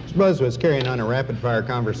 Buzz was carrying on a rapid-fire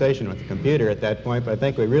conversation with the computer at that point, but I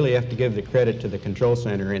think we really have to give the credit to the control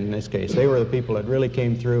center in this case. They were the people that really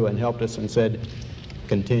came through and helped us and said,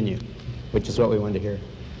 continue, which is what we wanted to hear.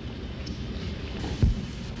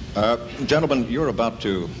 Gentlemen, you're about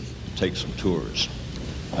to take some tours,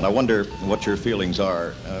 and I wonder what your feelings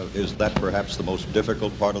are. Is that perhaps the most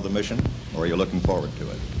difficult part of the mission, or are you looking forward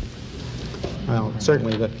to it? Well,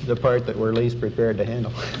 certainly the part that we're least prepared to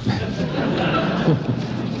handle.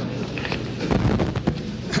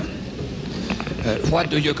 What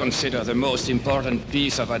do you consider the most important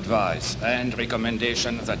piece of advice and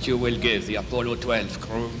recommendation that you will give the Apollo 12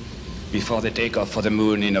 crew before they take off for the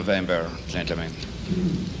moon in November, gentlemen?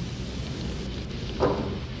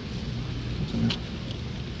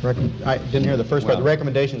 I didn't hear the first part. The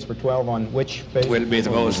recommendations for 12 on which page? Will be the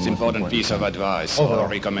most important piece of advice or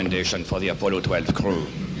recommendation for the Apollo 12 crew.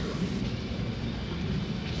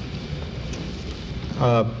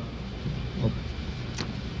 I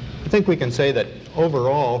think we can say that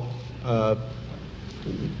overall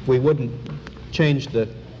we wouldn't change the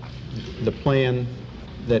plan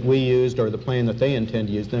that we used or the plan that they intend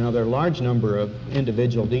to use. Now, there are a large number of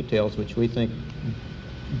individual details which we think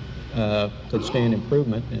could stand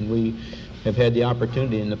improvement, and we have had the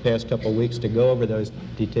opportunity in the past couple of weeks to go over those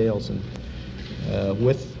details and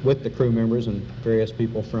with the crew members and various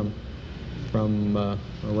people from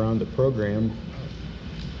around the program.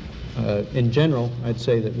 In general, I'd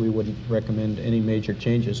say that we wouldn't recommend any major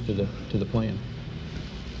changes to the plan.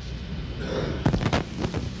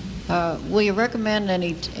 Will you recommend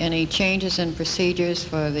any changes in procedures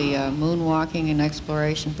for the moonwalking and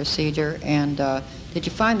exploration procedure? And did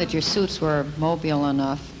you find that your suits were mobile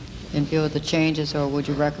enough in view of the changes, or would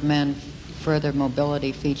you recommend further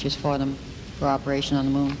mobility features for them for operation on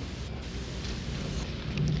the moon?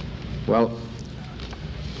 Well,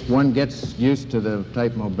 one gets used to the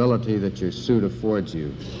type mobility that your suit affords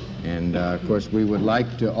you. And of course, we would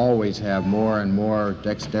like to always have more and more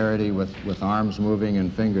dexterity with arms moving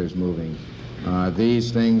and fingers moving.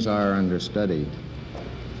 These things are under study.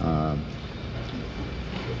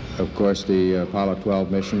 Of course, the Apollo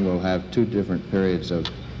 12 mission will have two different periods of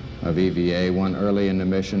EVA, one early in the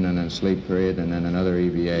mission and then sleep period, and then another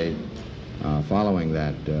EVA following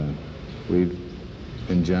that. We've,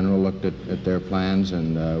 in general, looked at their plans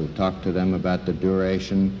and talked to them about the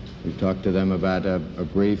duration. We talked to them about a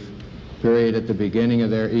brief period at the beginning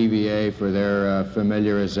of their EVA for their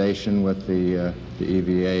familiarization with the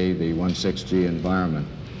EVA, the 16G environment.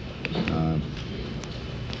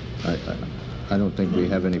 I don't think we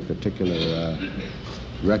have any particular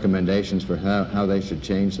recommendations for how they should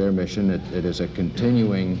change their mission. It is a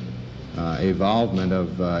continuing evolvement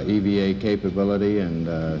of EVA capability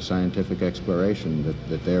and scientific exploration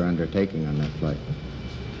that they're undertaking on that flight.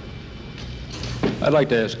 I'd like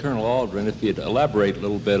to ask Colonel Aldrin if you'd elaborate a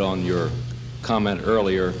little bit on your comment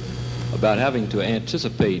earlier about having to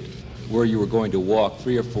anticipate where you were going to walk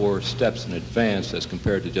 3 or 4 steps in advance as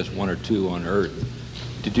compared to just 1 or 2 on Earth.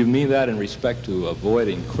 Did you mean that in respect to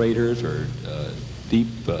avoiding craters or deep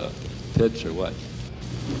pits or what?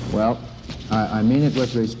 Well, I mean it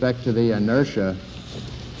with respect to the inertia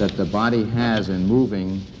that the body has in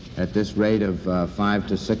moving at this rate of 5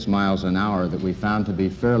 to 6 miles an hour that we found to be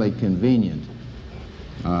fairly convenient.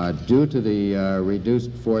 Due to the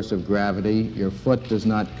reduced force of gravity, your foot does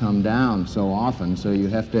not come down so often, so you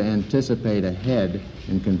have to anticipate ahead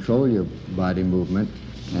and control your body movement.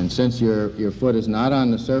 And since your foot is not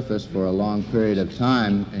on the surface for a long period of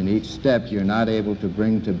time, in each step you're not able to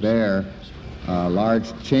bring to bear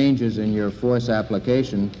large changes in your force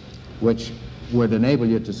application, which would enable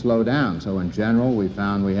you to slow down. So in general, we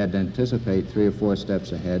found we had to anticipate 3 or 4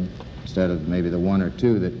 steps ahead instead of maybe the 1 or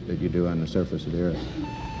 2 that you do on the surface of the Earth.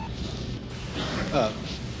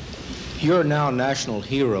 You're now national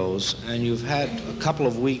heroes, and you've had a couple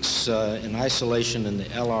of weeks in isolation in the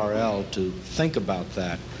LRL to think about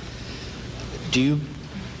that.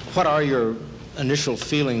 What are your initial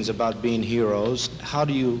feelings about being heroes? How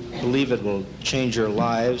do you believe it will change your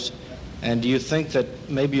lives? And do you think that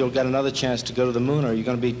maybe you'll get another chance to go to the moon, or are you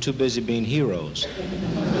going to be too busy being heroes?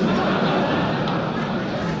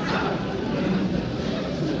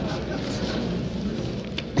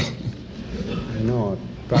 I know.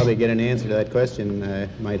 Probably get an answer to that question. I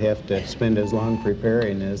might have to spend as long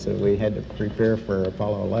preparing as we had to prepare for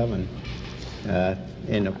Apollo 11.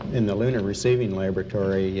 In the Lunar Receiving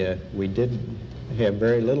Laboratory, we did have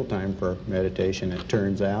very little time for meditation, it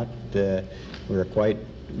turns out. We were quite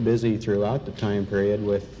busy throughout the time period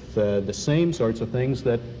with the same sorts of things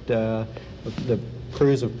that the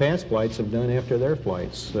crews of past flights have done after their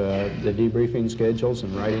flights. The debriefing schedules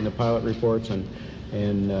and writing the pilot reports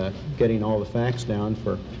and getting all the facts down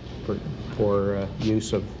for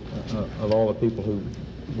use of all the people who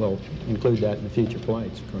will include that in the future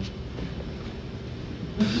flights.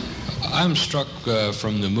 I'm struck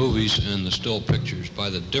from the movies and the still pictures by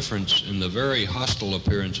the difference in the very hostile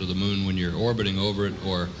appearance of the moon when you're orbiting over it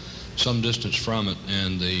or some distance from it,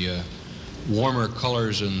 and the warmer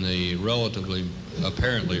colors and the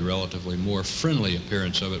apparently relatively more friendly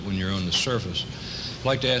appearance of it when you're on the surface. I'd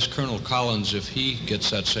like to ask Colonel Collins if he gets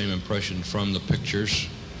that same impression from the pictures,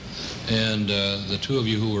 and the two of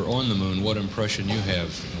you who were on the moon, what impression you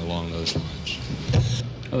have along those lines.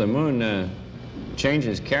 Well, the moon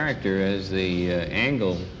changes character as the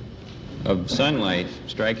angle of sunlight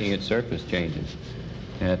striking its surface changes.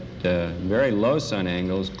 At very low sun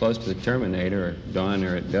angles, close to the terminator, or dawn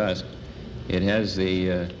or at dusk, it has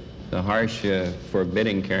the harsh,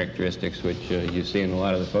 forbidding characteristics which you see in a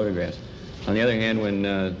lot of the photographs. On the other hand, when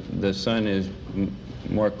the sun is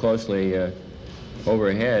more closely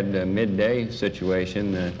overhead, a midday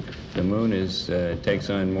situation, the moon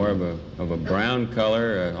takes on more of a brown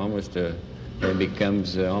color, it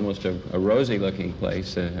becomes almost a rosy-looking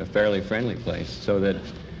place, a fairly friendly place, so that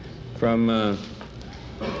from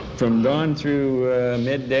dawn through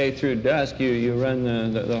midday through dusk, you run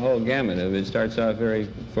the whole gamut of it. It starts off very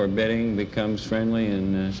forbidding, becomes friendly,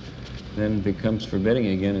 and then becomes forbidding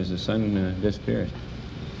again as the sun disappears.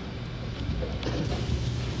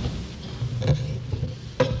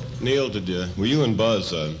 Neil, were you and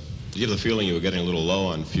Buzz, did you have the feeling you were getting a little low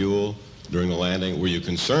on fuel during the landing? Were you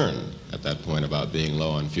concerned at that point about being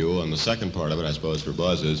low on fuel? And the second part of it, I suppose, for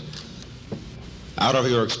Buzz is, out of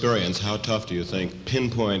your experience, how tough do you think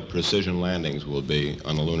pinpoint precision landings will be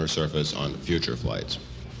on the lunar surface on future flights?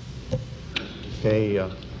 Okay,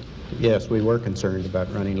 yes, we were concerned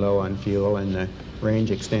about running low on fuel, and the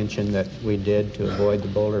range extension that we did to avoid the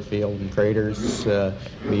boulder field and craters,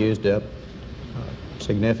 we used up a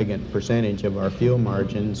significant percentage of our fuel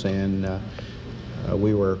margins, and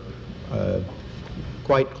we were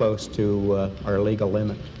quite close to our legal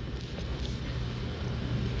limit.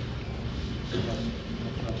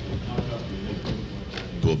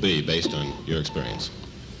 Will be based on your experience?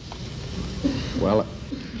 Well,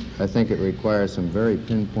 I think it requires some very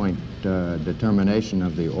pinpoint determination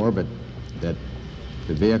of the orbit that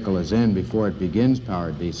the vehicle is in before it begins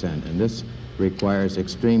powered descent, and this requires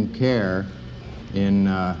extreme care in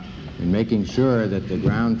making sure that the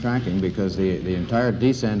ground tracking, because the entire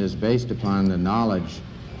descent is based upon the knowledge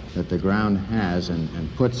that the ground has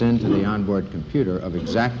and puts into the onboard computer of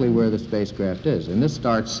exactly where the spacecraft is. And this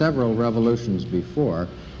starts several revolutions before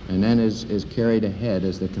and then is carried ahead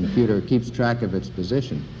as the computer keeps track of its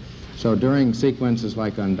position. So during sequences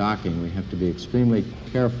like undocking, we have to be extremely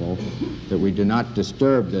careful that we do not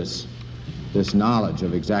disturb this knowledge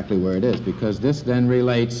of exactly where it is, because this then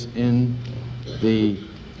relates in the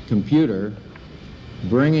computer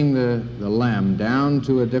bringing the LEM down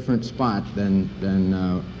to a different spot than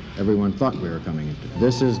everyone thought we were coming into.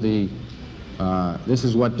 This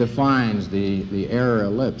is what defines the error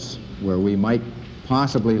ellipse, where we might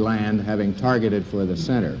possibly land having targeted for the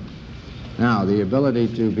center. Now, the ability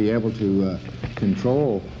to be able to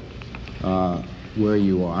control where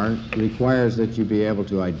you are requires that you be able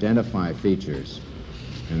to identify features.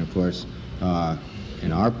 And of course,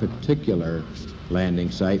 in our particular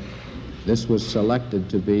landing site, this was selected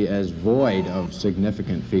to be as void of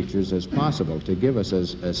significant features as possible, to give us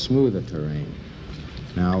as smooth a terrain.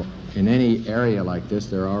 Now, in any area like this,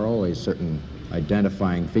 there are always certain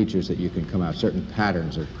identifying features that you can come out, certain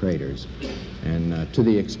patterns of craters. And to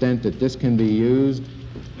the extent that this can be used,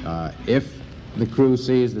 if the crew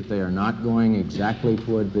sees that they are not going exactly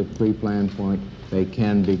toward the pre-planned point, they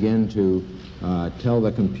can begin to tell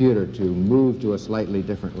the computer to move to a slightly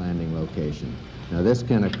different landing location. Now, this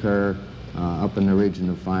can occur up in the region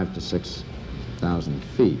of 5,000 to 6,000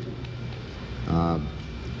 feet.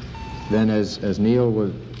 Then as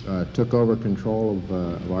Neil took over control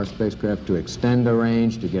of our spacecraft to extend the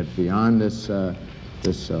range, to get beyond this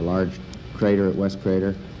large crater at West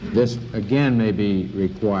Crater, this again may be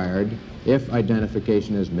required if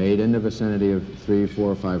identification is made in the vicinity of 300,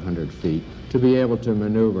 400, 500 feet, to be able to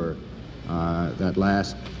maneuver that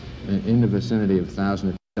last in the vicinity of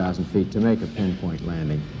 1,000 to 2,000 feet to make a pinpoint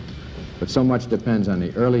landing. But so much depends on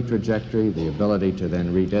the early trajectory, the ability to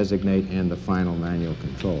then redesignate, and the final manual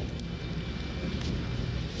control.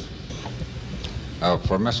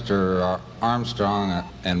 For Mr. Armstrong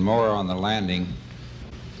and more on the landing,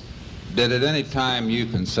 did at any time you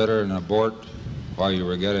consider an abort while you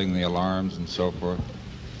were getting the alarms and so forth?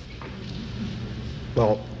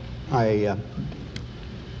 Well, I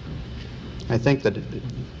think that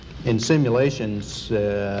in simulations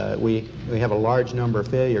we have a large number of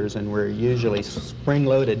failures, and we're usually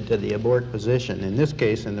spring-loaded to the abort position. In this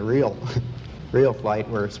case, in the real flight,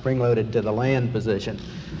 we're spring-loaded to the land position.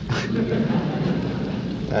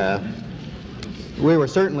 We were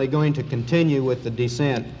certainly going to continue with the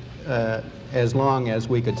descent as long as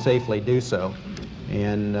we could safely do so,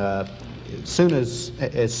 and as soon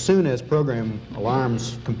as program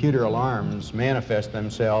alarms, computer alarms manifest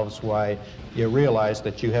themselves, why, you realize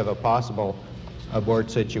that you have a possible abort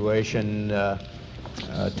situation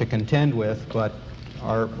to contend with. But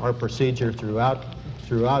our procedure throughout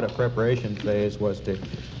a preparation phase was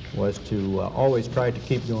to always try to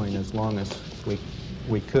keep going as long as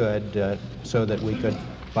we could, so that we could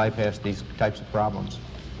bypass these types of problems.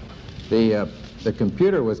 The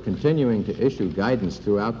computer was continuing to issue guidance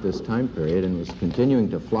throughout this time period and was continuing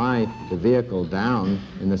to fly the vehicle down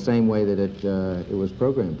in the same way that it was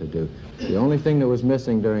programmed to do. The only thing that was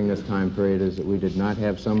missing during this time period is that we did not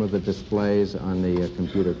have some of the displays on the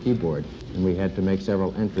computer keyboard, and we had to make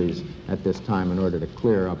several entries at this time in order to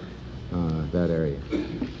clear up that area.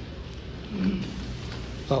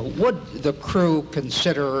 Would the crew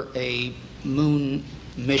consider a moon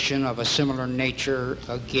mission of a similar nature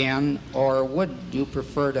again, or would you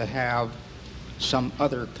prefer to have some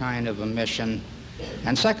other kind of a mission?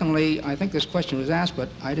 And secondly, I think this question was asked, but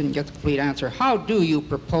I didn't get the complete answer. How do you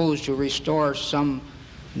propose to restore some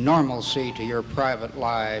normalcy to your private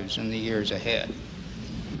lives in the years ahead?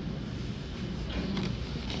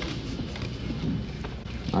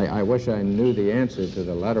 I wish I knew the answer to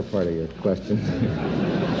the latter part of your question.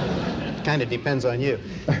 It kind of depends on you.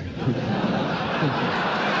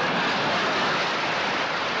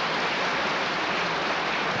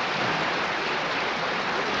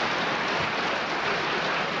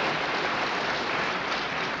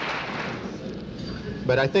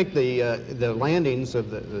 But I think the landings of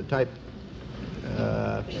the type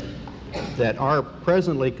that are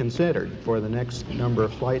presently considered for the next number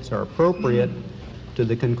of flights are appropriate to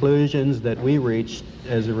the conclusions that we reached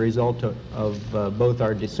as a result of both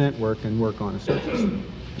our descent work and work on a surface.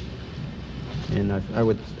 And I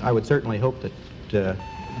would certainly hope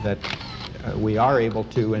that we are able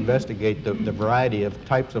to investigate the variety of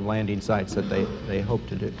types of landing sites that they hope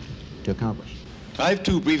to accomplish. I have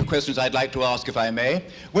two brief questions I'd like to ask, if I may.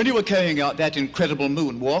 When you were carrying out that incredible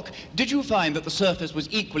moonwalk, did you find that the surface was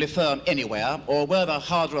equally firm anywhere, or were there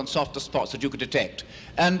harder and softer spots that you could detect?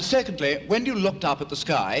 And secondly, when you looked up at the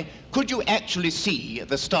sky, could you actually see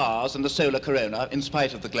the stars and the solar corona in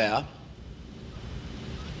spite of the glare?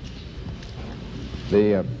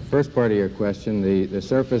 The first part of your question, the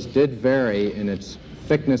surface did vary in its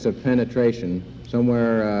thickness of penetration.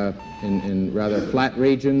 Somewhere in rather flat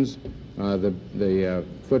regions, the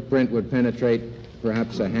footprint would penetrate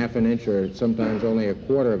perhaps a half an inch or sometimes only a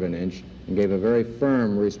quarter of an inch and gave a very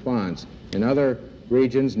firm response. In other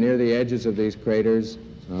regions near the edges of these craters,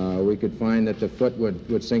 we could find that the foot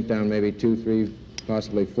would sink down maybe 2, 3,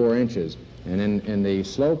 possibly 4 inches. And in the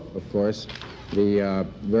slope, of course, the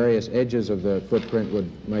various edges of the footprint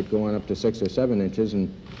might go on up to 6 or 7 inches,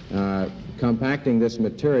 and compacting this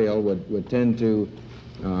material would tend to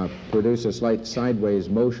produce a slight sideways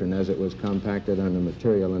motion as it was compacted on the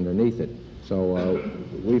material underneath it. So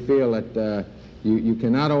we feel that you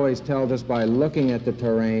cannot always tell just by looking at the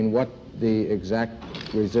terrain what the exact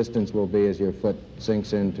resistance will be as your foot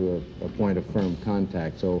sinks into a point of firm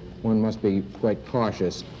contact. So one must be quite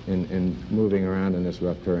cautious in moving around in this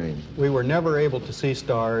rough terrain. We were never able to see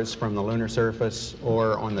stars from the lunar surface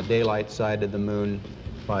or on the daylight side of the moon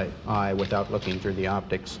by eye without looking through the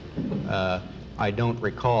optics. I don't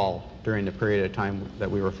recall during the period of time that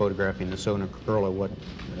we were photographing the solar corona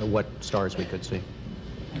what stars we could see.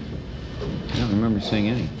 I don't remember seeing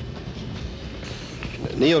any.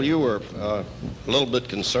 Neil, you were a little bit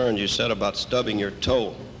concerned, you said, about stubbing your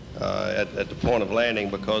toe at the point of landing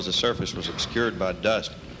because the surface was obscured by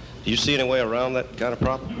dust. Do you see any way around that kind of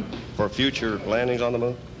problem for future landings on the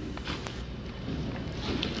moon?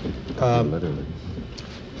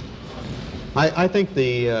 I think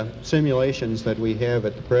the simulations that we have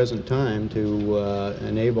at the present time to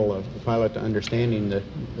enable a pilot to understanding the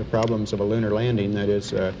problems of a lunar landing, that is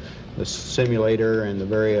the simulator and the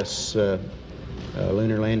various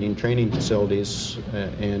lunar landing training facilities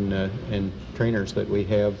and trainers that we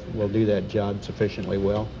have, will do that job sufficiently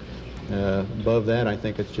well. Above that, I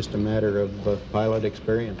think it's just a matter of pilot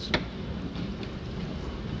experience.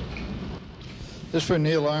 This is for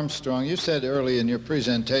Neil Armstrong. You said early in your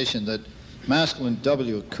presentation that masculine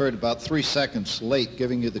W occurred about 3 seconds late,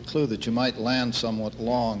 giving you the clue that you might land somewhat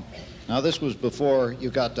long. Now, this was before you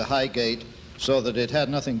got to Highgate, so that it had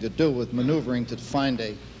nothing to do with maneuvering to find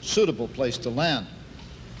a suitable place to land.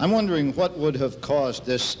 I'm wondering what would have caused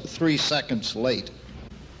this 3 seconds late.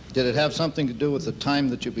 Did it have something to do with the time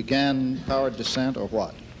that you began powered descent, or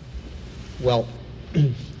what? Well,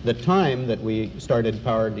 the time that we started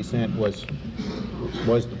powered descent was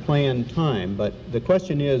the planned time, but the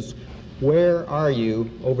question is, where are you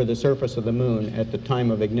over the surface of the moon at the time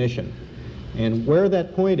of ignition? And where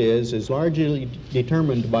that point is largely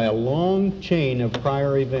determined by a long chain of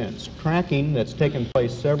prior events. Cracking that's taken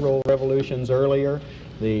place several revolutions earlier,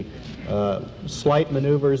 the slight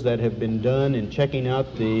maneuvers that have been done in checking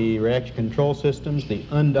out the reaction control systems, the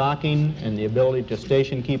undocking and the ability to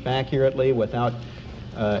station keep accurately without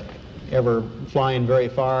ever flying very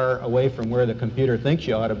far away from where the computer thinks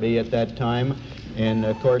you ought to be at that time. And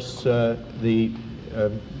of course, the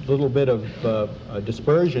little bit of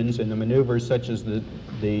dispersions in the maneuvers, such as the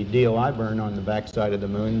DOI burn on the backside of the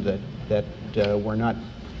moon, that were not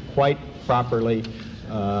quite properly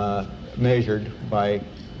measured by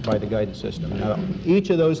the guidance system. Now, each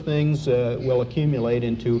of those things will accumulate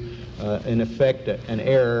into, in effect, an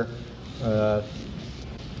error,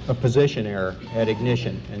 a position error at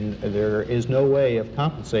ignition, and there is no way of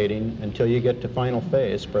compensating until you get to final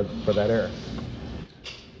phase for that error.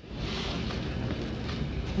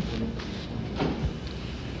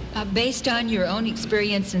 Based on your own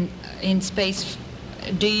experience in space,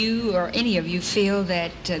 do you or any of you feel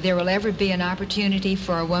that there will ever be an opportunity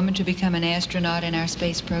for a woman to become an astronaut in our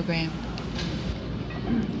space program?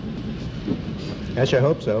 Yes, I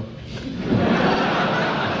hope so.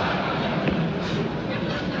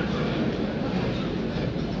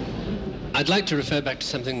 I'd like to refer back to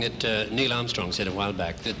something that Neil Armstrong said a while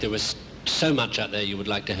back, that there was so much out there you would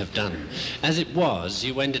like to have done. As it was,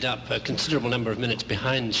 you ended up a considerable number of minutes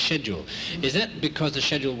behind schedule. Is that because the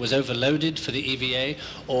schedule was overloaded for the EVA,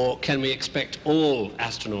 or can we expect all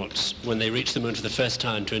astronauts, when they reach the moon for the first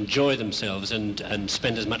time, to enjoy themselves and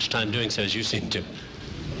spend as much time doing so as you seem to?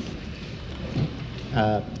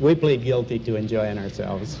 We plead guilty to enjoying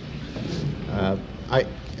ourselves.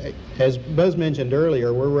 As Buzz mentioned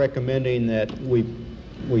earlier, we're recommending that we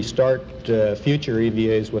start future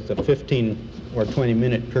EVAs with a 15 or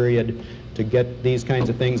 20-minute period to get these kinds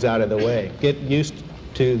of things out of the way. Get used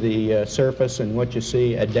to the surface and what you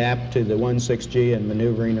see, adapt to the 1/6G and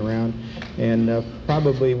maneuvering around, and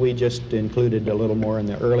probably we just included a little more in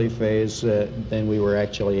the early phase than we were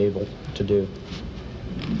actually able to do.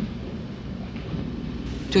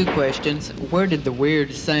 Two questions. Where did the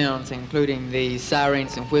weird sounds, including the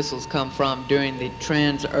sirens and whistles, come from during the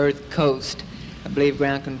trans-Earth coast? I believe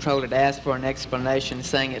ground control had asked for an explanation,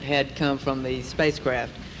 saying it had come from the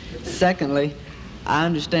spacecraft. Secondly, I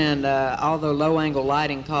understand although low-angle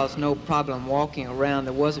lighting caused no problem walking around,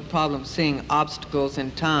 there was a problem seeing obstacles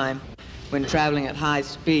in time when traveling at high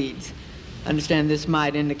speeds. I understand this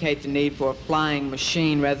might indicate the need for a flying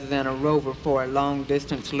machine rather than a rover for a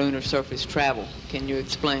long-distance lunar surface travel. Can you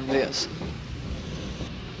explain this?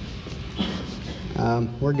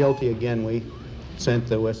 We're guilty again. We sent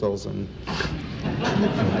the whistles and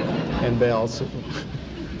bells. We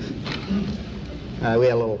had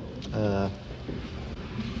a little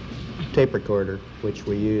tape recorder, which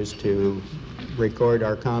we used to record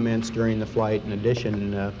our comments during the flight. In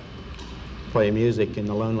addition, play music in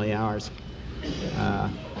the lonely hours.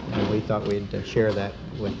 And we thought we'd share that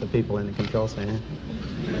with the people in the control center.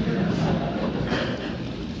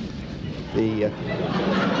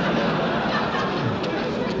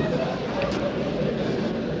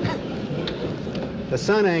 The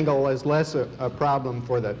sun angle is less a problem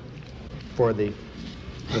for the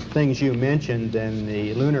things you mentioned than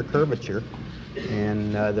the lunar curvature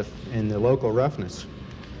and the local roughness.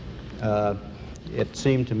 It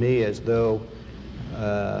seemed to me as though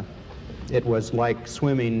it was like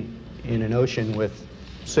swimming in an ocean with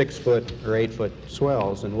 6-foot or 8-foot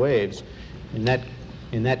swells and waves. In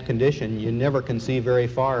that condition, you never can see very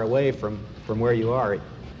far away from where you are.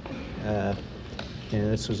 And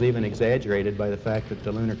this was even exaggerated by the fact that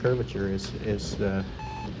the lunar curvature is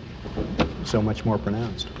so much more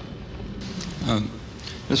pronounced.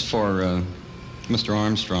 This is for Mr.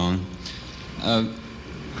 Armstrong.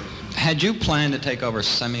 Had you planned to take over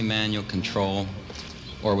semi-manual control,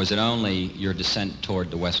 or was it only your descent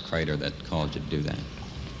toward the West Crater that caused you to do that?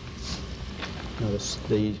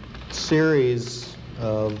 The series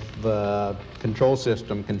of control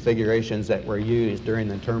system configurations that were used during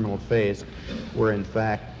the terminal phase were in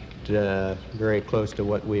fact very close to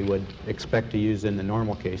what we would expect to use in the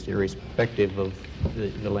normal case, irrespective of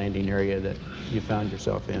the landing area that you found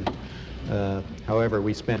yourself in. However,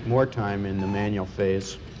 we spent more time in the manual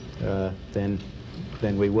phase than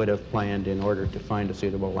we would have planned in order to find a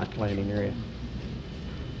suitable landing area.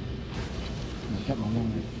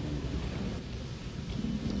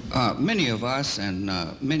 Many of us and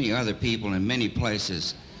many other people in many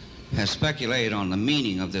places have speculated on the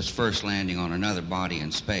meaning of this first landing on another body in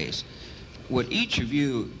space. Would each of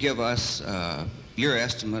you give us your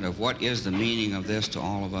estimate of what is the meaning of this to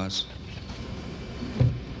all of us?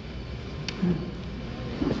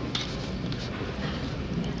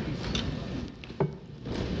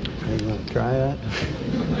 You want to try that?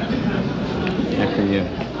 After you.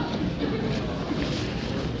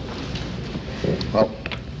 Well,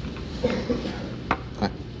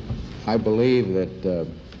 I believe that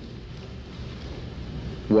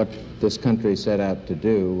what this country set out to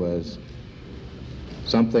do was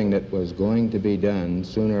something that was going to be done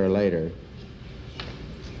sooner or later,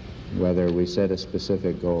 whether we set a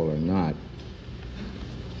specific goal or not.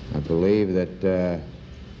 I believe that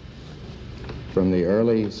from the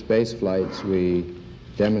early space flights, we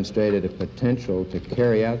demonstrated a potential to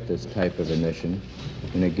carry out this type of a mission.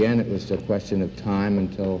 And again, it was a question of time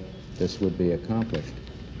until this would be accomplished.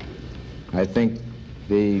 I think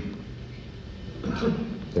the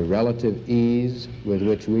relative ease with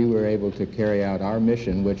which we were able to carry out our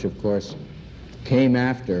mission, which of course came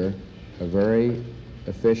after a very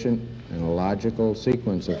efficient and a logical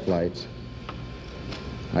sequence of flights,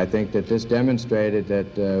 I think that this demonstrated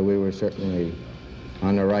that we were certainly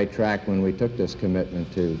on the right track when we took this commitment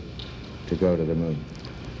to go to the moon.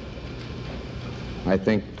 I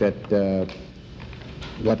think that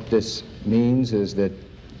what this means is that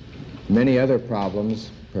many other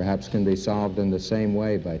problems perhaps can be solved in the same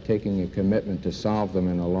way by taking a commitment to solve them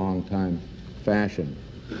in a long time fashion.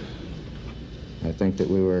 I think that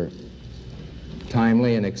we were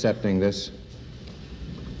timely in accepting this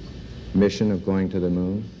mission of going to the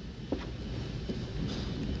moon.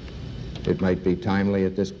 It might be timely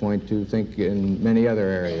at this point to think in many other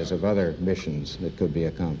areas of other missions that could be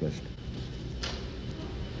accomplished.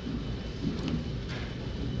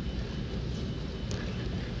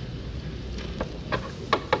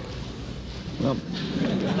 Well,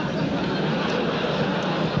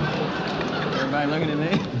 everybody looking at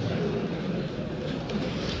me?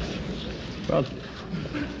 Well,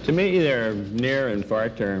 to me, there are near and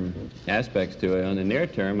far-term aspects to it. On the near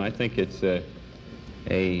term, I think it's a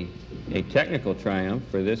technical triumph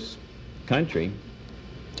for this country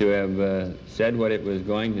to have said what it was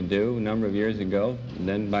going to do a number of years ago, and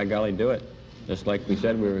then, by golly, do it, just like we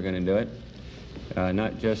said we were going to do it.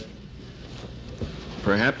 Not just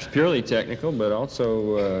perhaps purely technical, but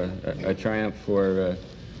also a triumph for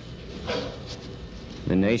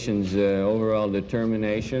the nation's overall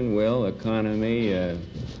determination, will, economy,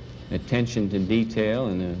 attention to detail,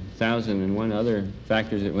 and 1,001 other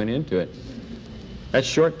factors that went into it. That's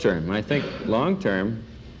short term. I think long term,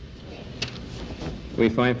 we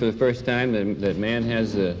find for the first time that man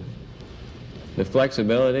has the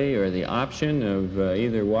flexibility or the option of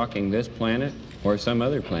either walking this planet or some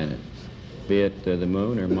other planet, be it the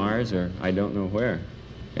moon or Mars or I don't know where.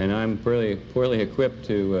 And I'm poorly equipped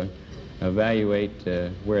to evaluate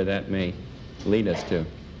where that may lead us to.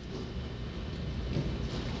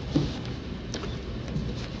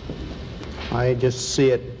 I just see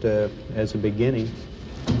it as a beginning,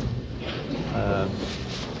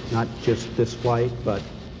 not just this flight, but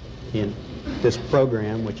in this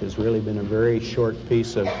program, which has really been a very short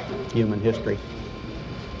piece of human history,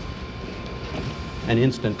 an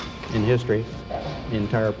instant in history, the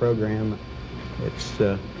entire program. It's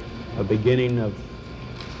a beginning of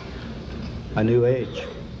a new age.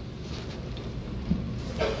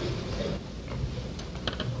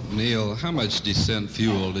 Neil, how much descent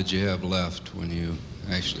fuel did you have left when you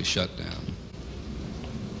actually shut down?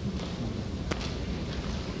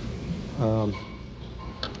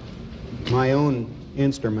 My own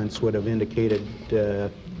instruments would have indicated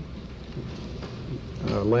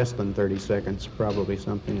less than 30 seconds, probably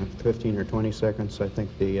something of 15 or 20 seconds. I think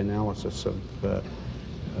the analysis of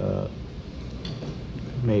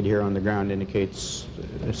made here on the ground indicates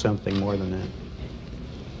something more than that,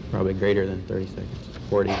 probably greater than 30 seconds.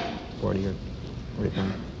 40 or 45.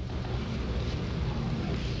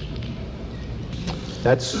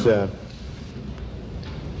 That's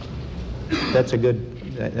a good,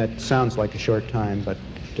 that sounds like a short time, but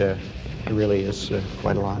it really is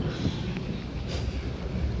quite a lot.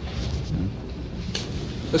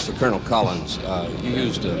 This is for Colonel Collins. You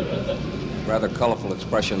used rather colorful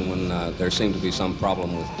expression when there seemed to be some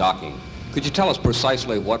problem with docking. Could you tell us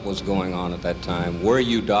precisely what was going on at that time? Where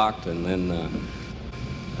you docked, and then...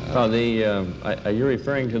 You're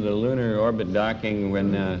referring to the lunar orbit docking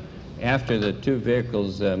when, after the two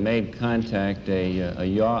vehicles made contact, a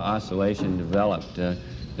yaw oscillation developed.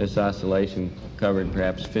 This oscillation covered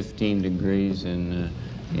perhaps 15 degrees in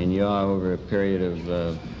yaw over a period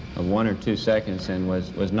of 1 or 2 seconds, and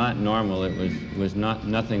was not normal. It was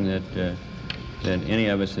nothing that any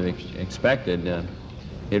of us had expected.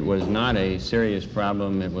 It was not a serious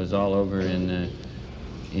problem. It was all over in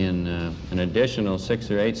an additional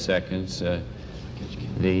 6 or 8 seconds.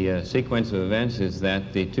 The sequence of events is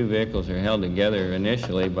that the two vehicles are held together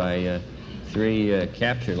initially by 3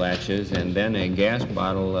 capture latches, and then a gas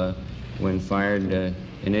bottle, when fired,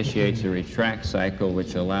 initiates a retract cycle,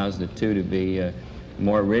 which allows the two to be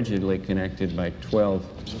more rigidly connected by 12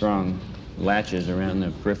 strong latches around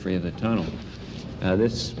the periphery of the tunnel.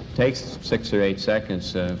 This takes 6 or 8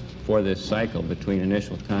 seconds for this cycle between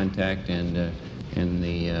initial contact and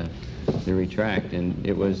the retract. And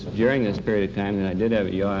it was during this period of time that I did have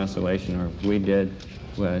a yaw oscillation, or we did.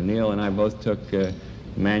 Neil and I both took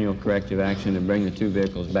manual corrective action to bring the two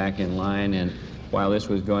vehicles back in line, and while this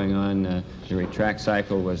was going on, the retract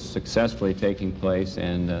cycle was successfully taking place,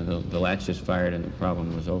 and the latches fired and the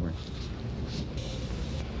problem was over.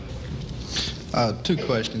 2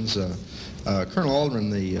 questions. Colonel Aldrin,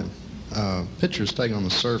 the pictures taken on the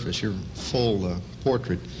surface, your full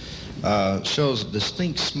portrait, shows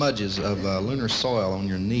distinct smudges of lunar soil on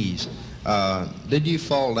your knees. Did you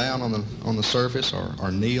fall down on the surface,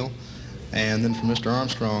 or kneel? And then for Mr.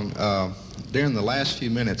 Armstrong, during the last few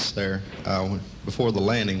minutes there, before the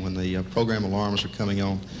landing, when the program alarms were coming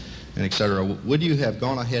on, and etc., would you have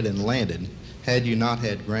gone ahead and landed had you not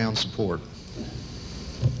had ground support?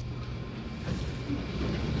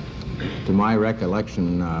 To my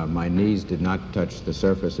recollection, my knees did not touch the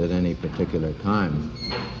surface at any particular time.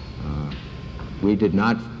 We did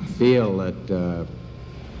not feel that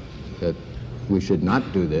we should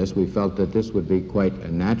not do this. We felt that this would be quite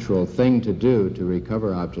a natural thing to do, to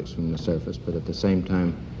recover objects from the surface, but at the same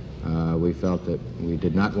time we felt that we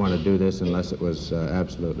did not want to do this unless it was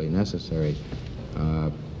absolutely necessary.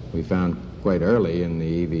 We found quite early in the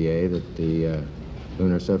EVA that the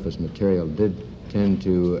lunar surface material did tend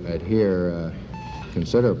to adhere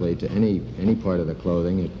considerably to any part of the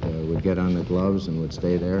clothing. It would get on the gloves and would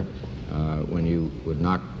stay there. When you would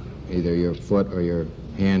knock either your foot or your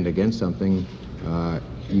hand against something,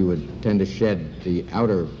 you would tend to shed the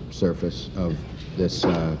outer surface of this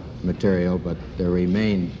material, but there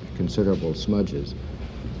remained considerable smudges.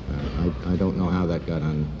 I don't know how that got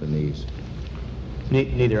on the knees.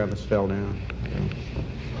 Neither of us fell down.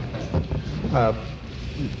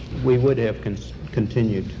 We would have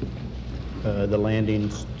continued the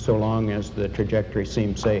landings so long as the trajectory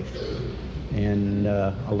seemed safe. And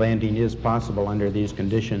a landing is possible under these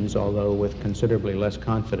conditions, although with considerably less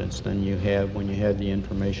confidence than you have when you have the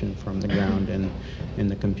information from the ground and in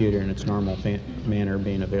the computer in its normal manner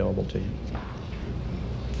being available to you.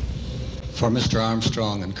 For Mr.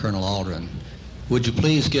 Armstrong and Colonel Aldrin, would you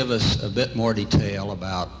please give us a bit more detail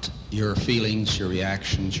about your feelings, your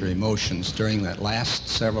reactions, your emotions during that last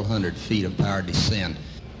several hundred feet of power descent,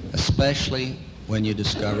 especially when you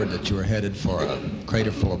discovered that you were headed for a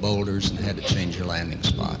crater full of boulders and had to change your landing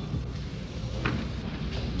spot?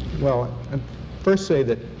 Well, I'd first say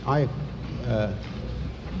that I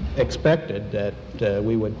expected that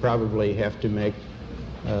we would probably have to make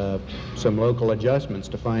some local adjustments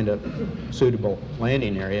to find a suitable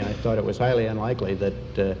landing area. I thought it was highly unlikely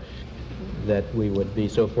that we would be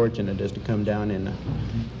so fortunate as to come down in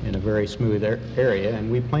a very smooth area,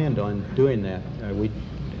 and we planned on doing that.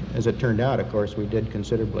 As it turned out, of course, we did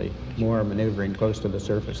considerably more maneuvering close to the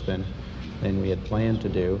surface than we had planned to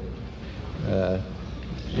do.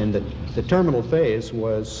 And the terminal phase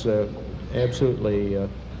was absolutely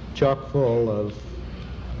chock full of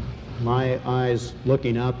my eyes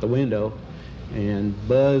looking out the window and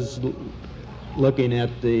Buzz looking at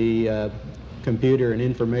the computer and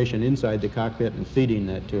information inside the cockpit and feeding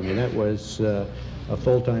that to me. That was a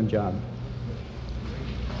full-time job.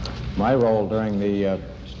 My role during the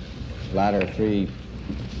latter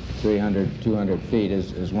 300, 200 feet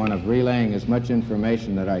is one of relaying as much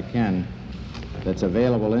information that I can that's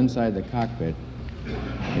available inside the cockpit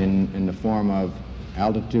in the form of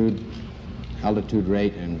altitude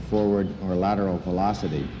rate, and forward or lateral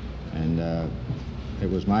velocity. And it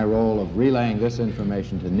was my role of relaying this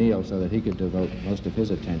information to Neil so that he could devote most of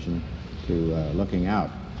his attention to looking out.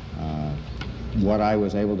 What I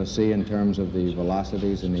was able to see in terms of the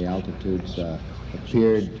velocities and the altitudes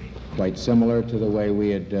appeared quite similar to the way we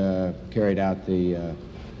had carried out the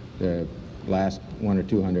last 100 or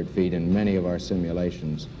 200 feet in many of our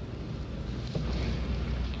simulations.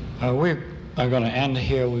 We are going to end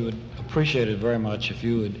here. We would appreciate it very much if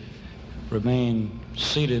you would remain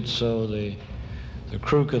seated so the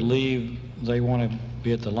crew could leave. They want to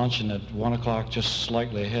be at the luncheon at 1 o'clock, just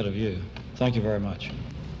slightly ahead of you. Thank you very much.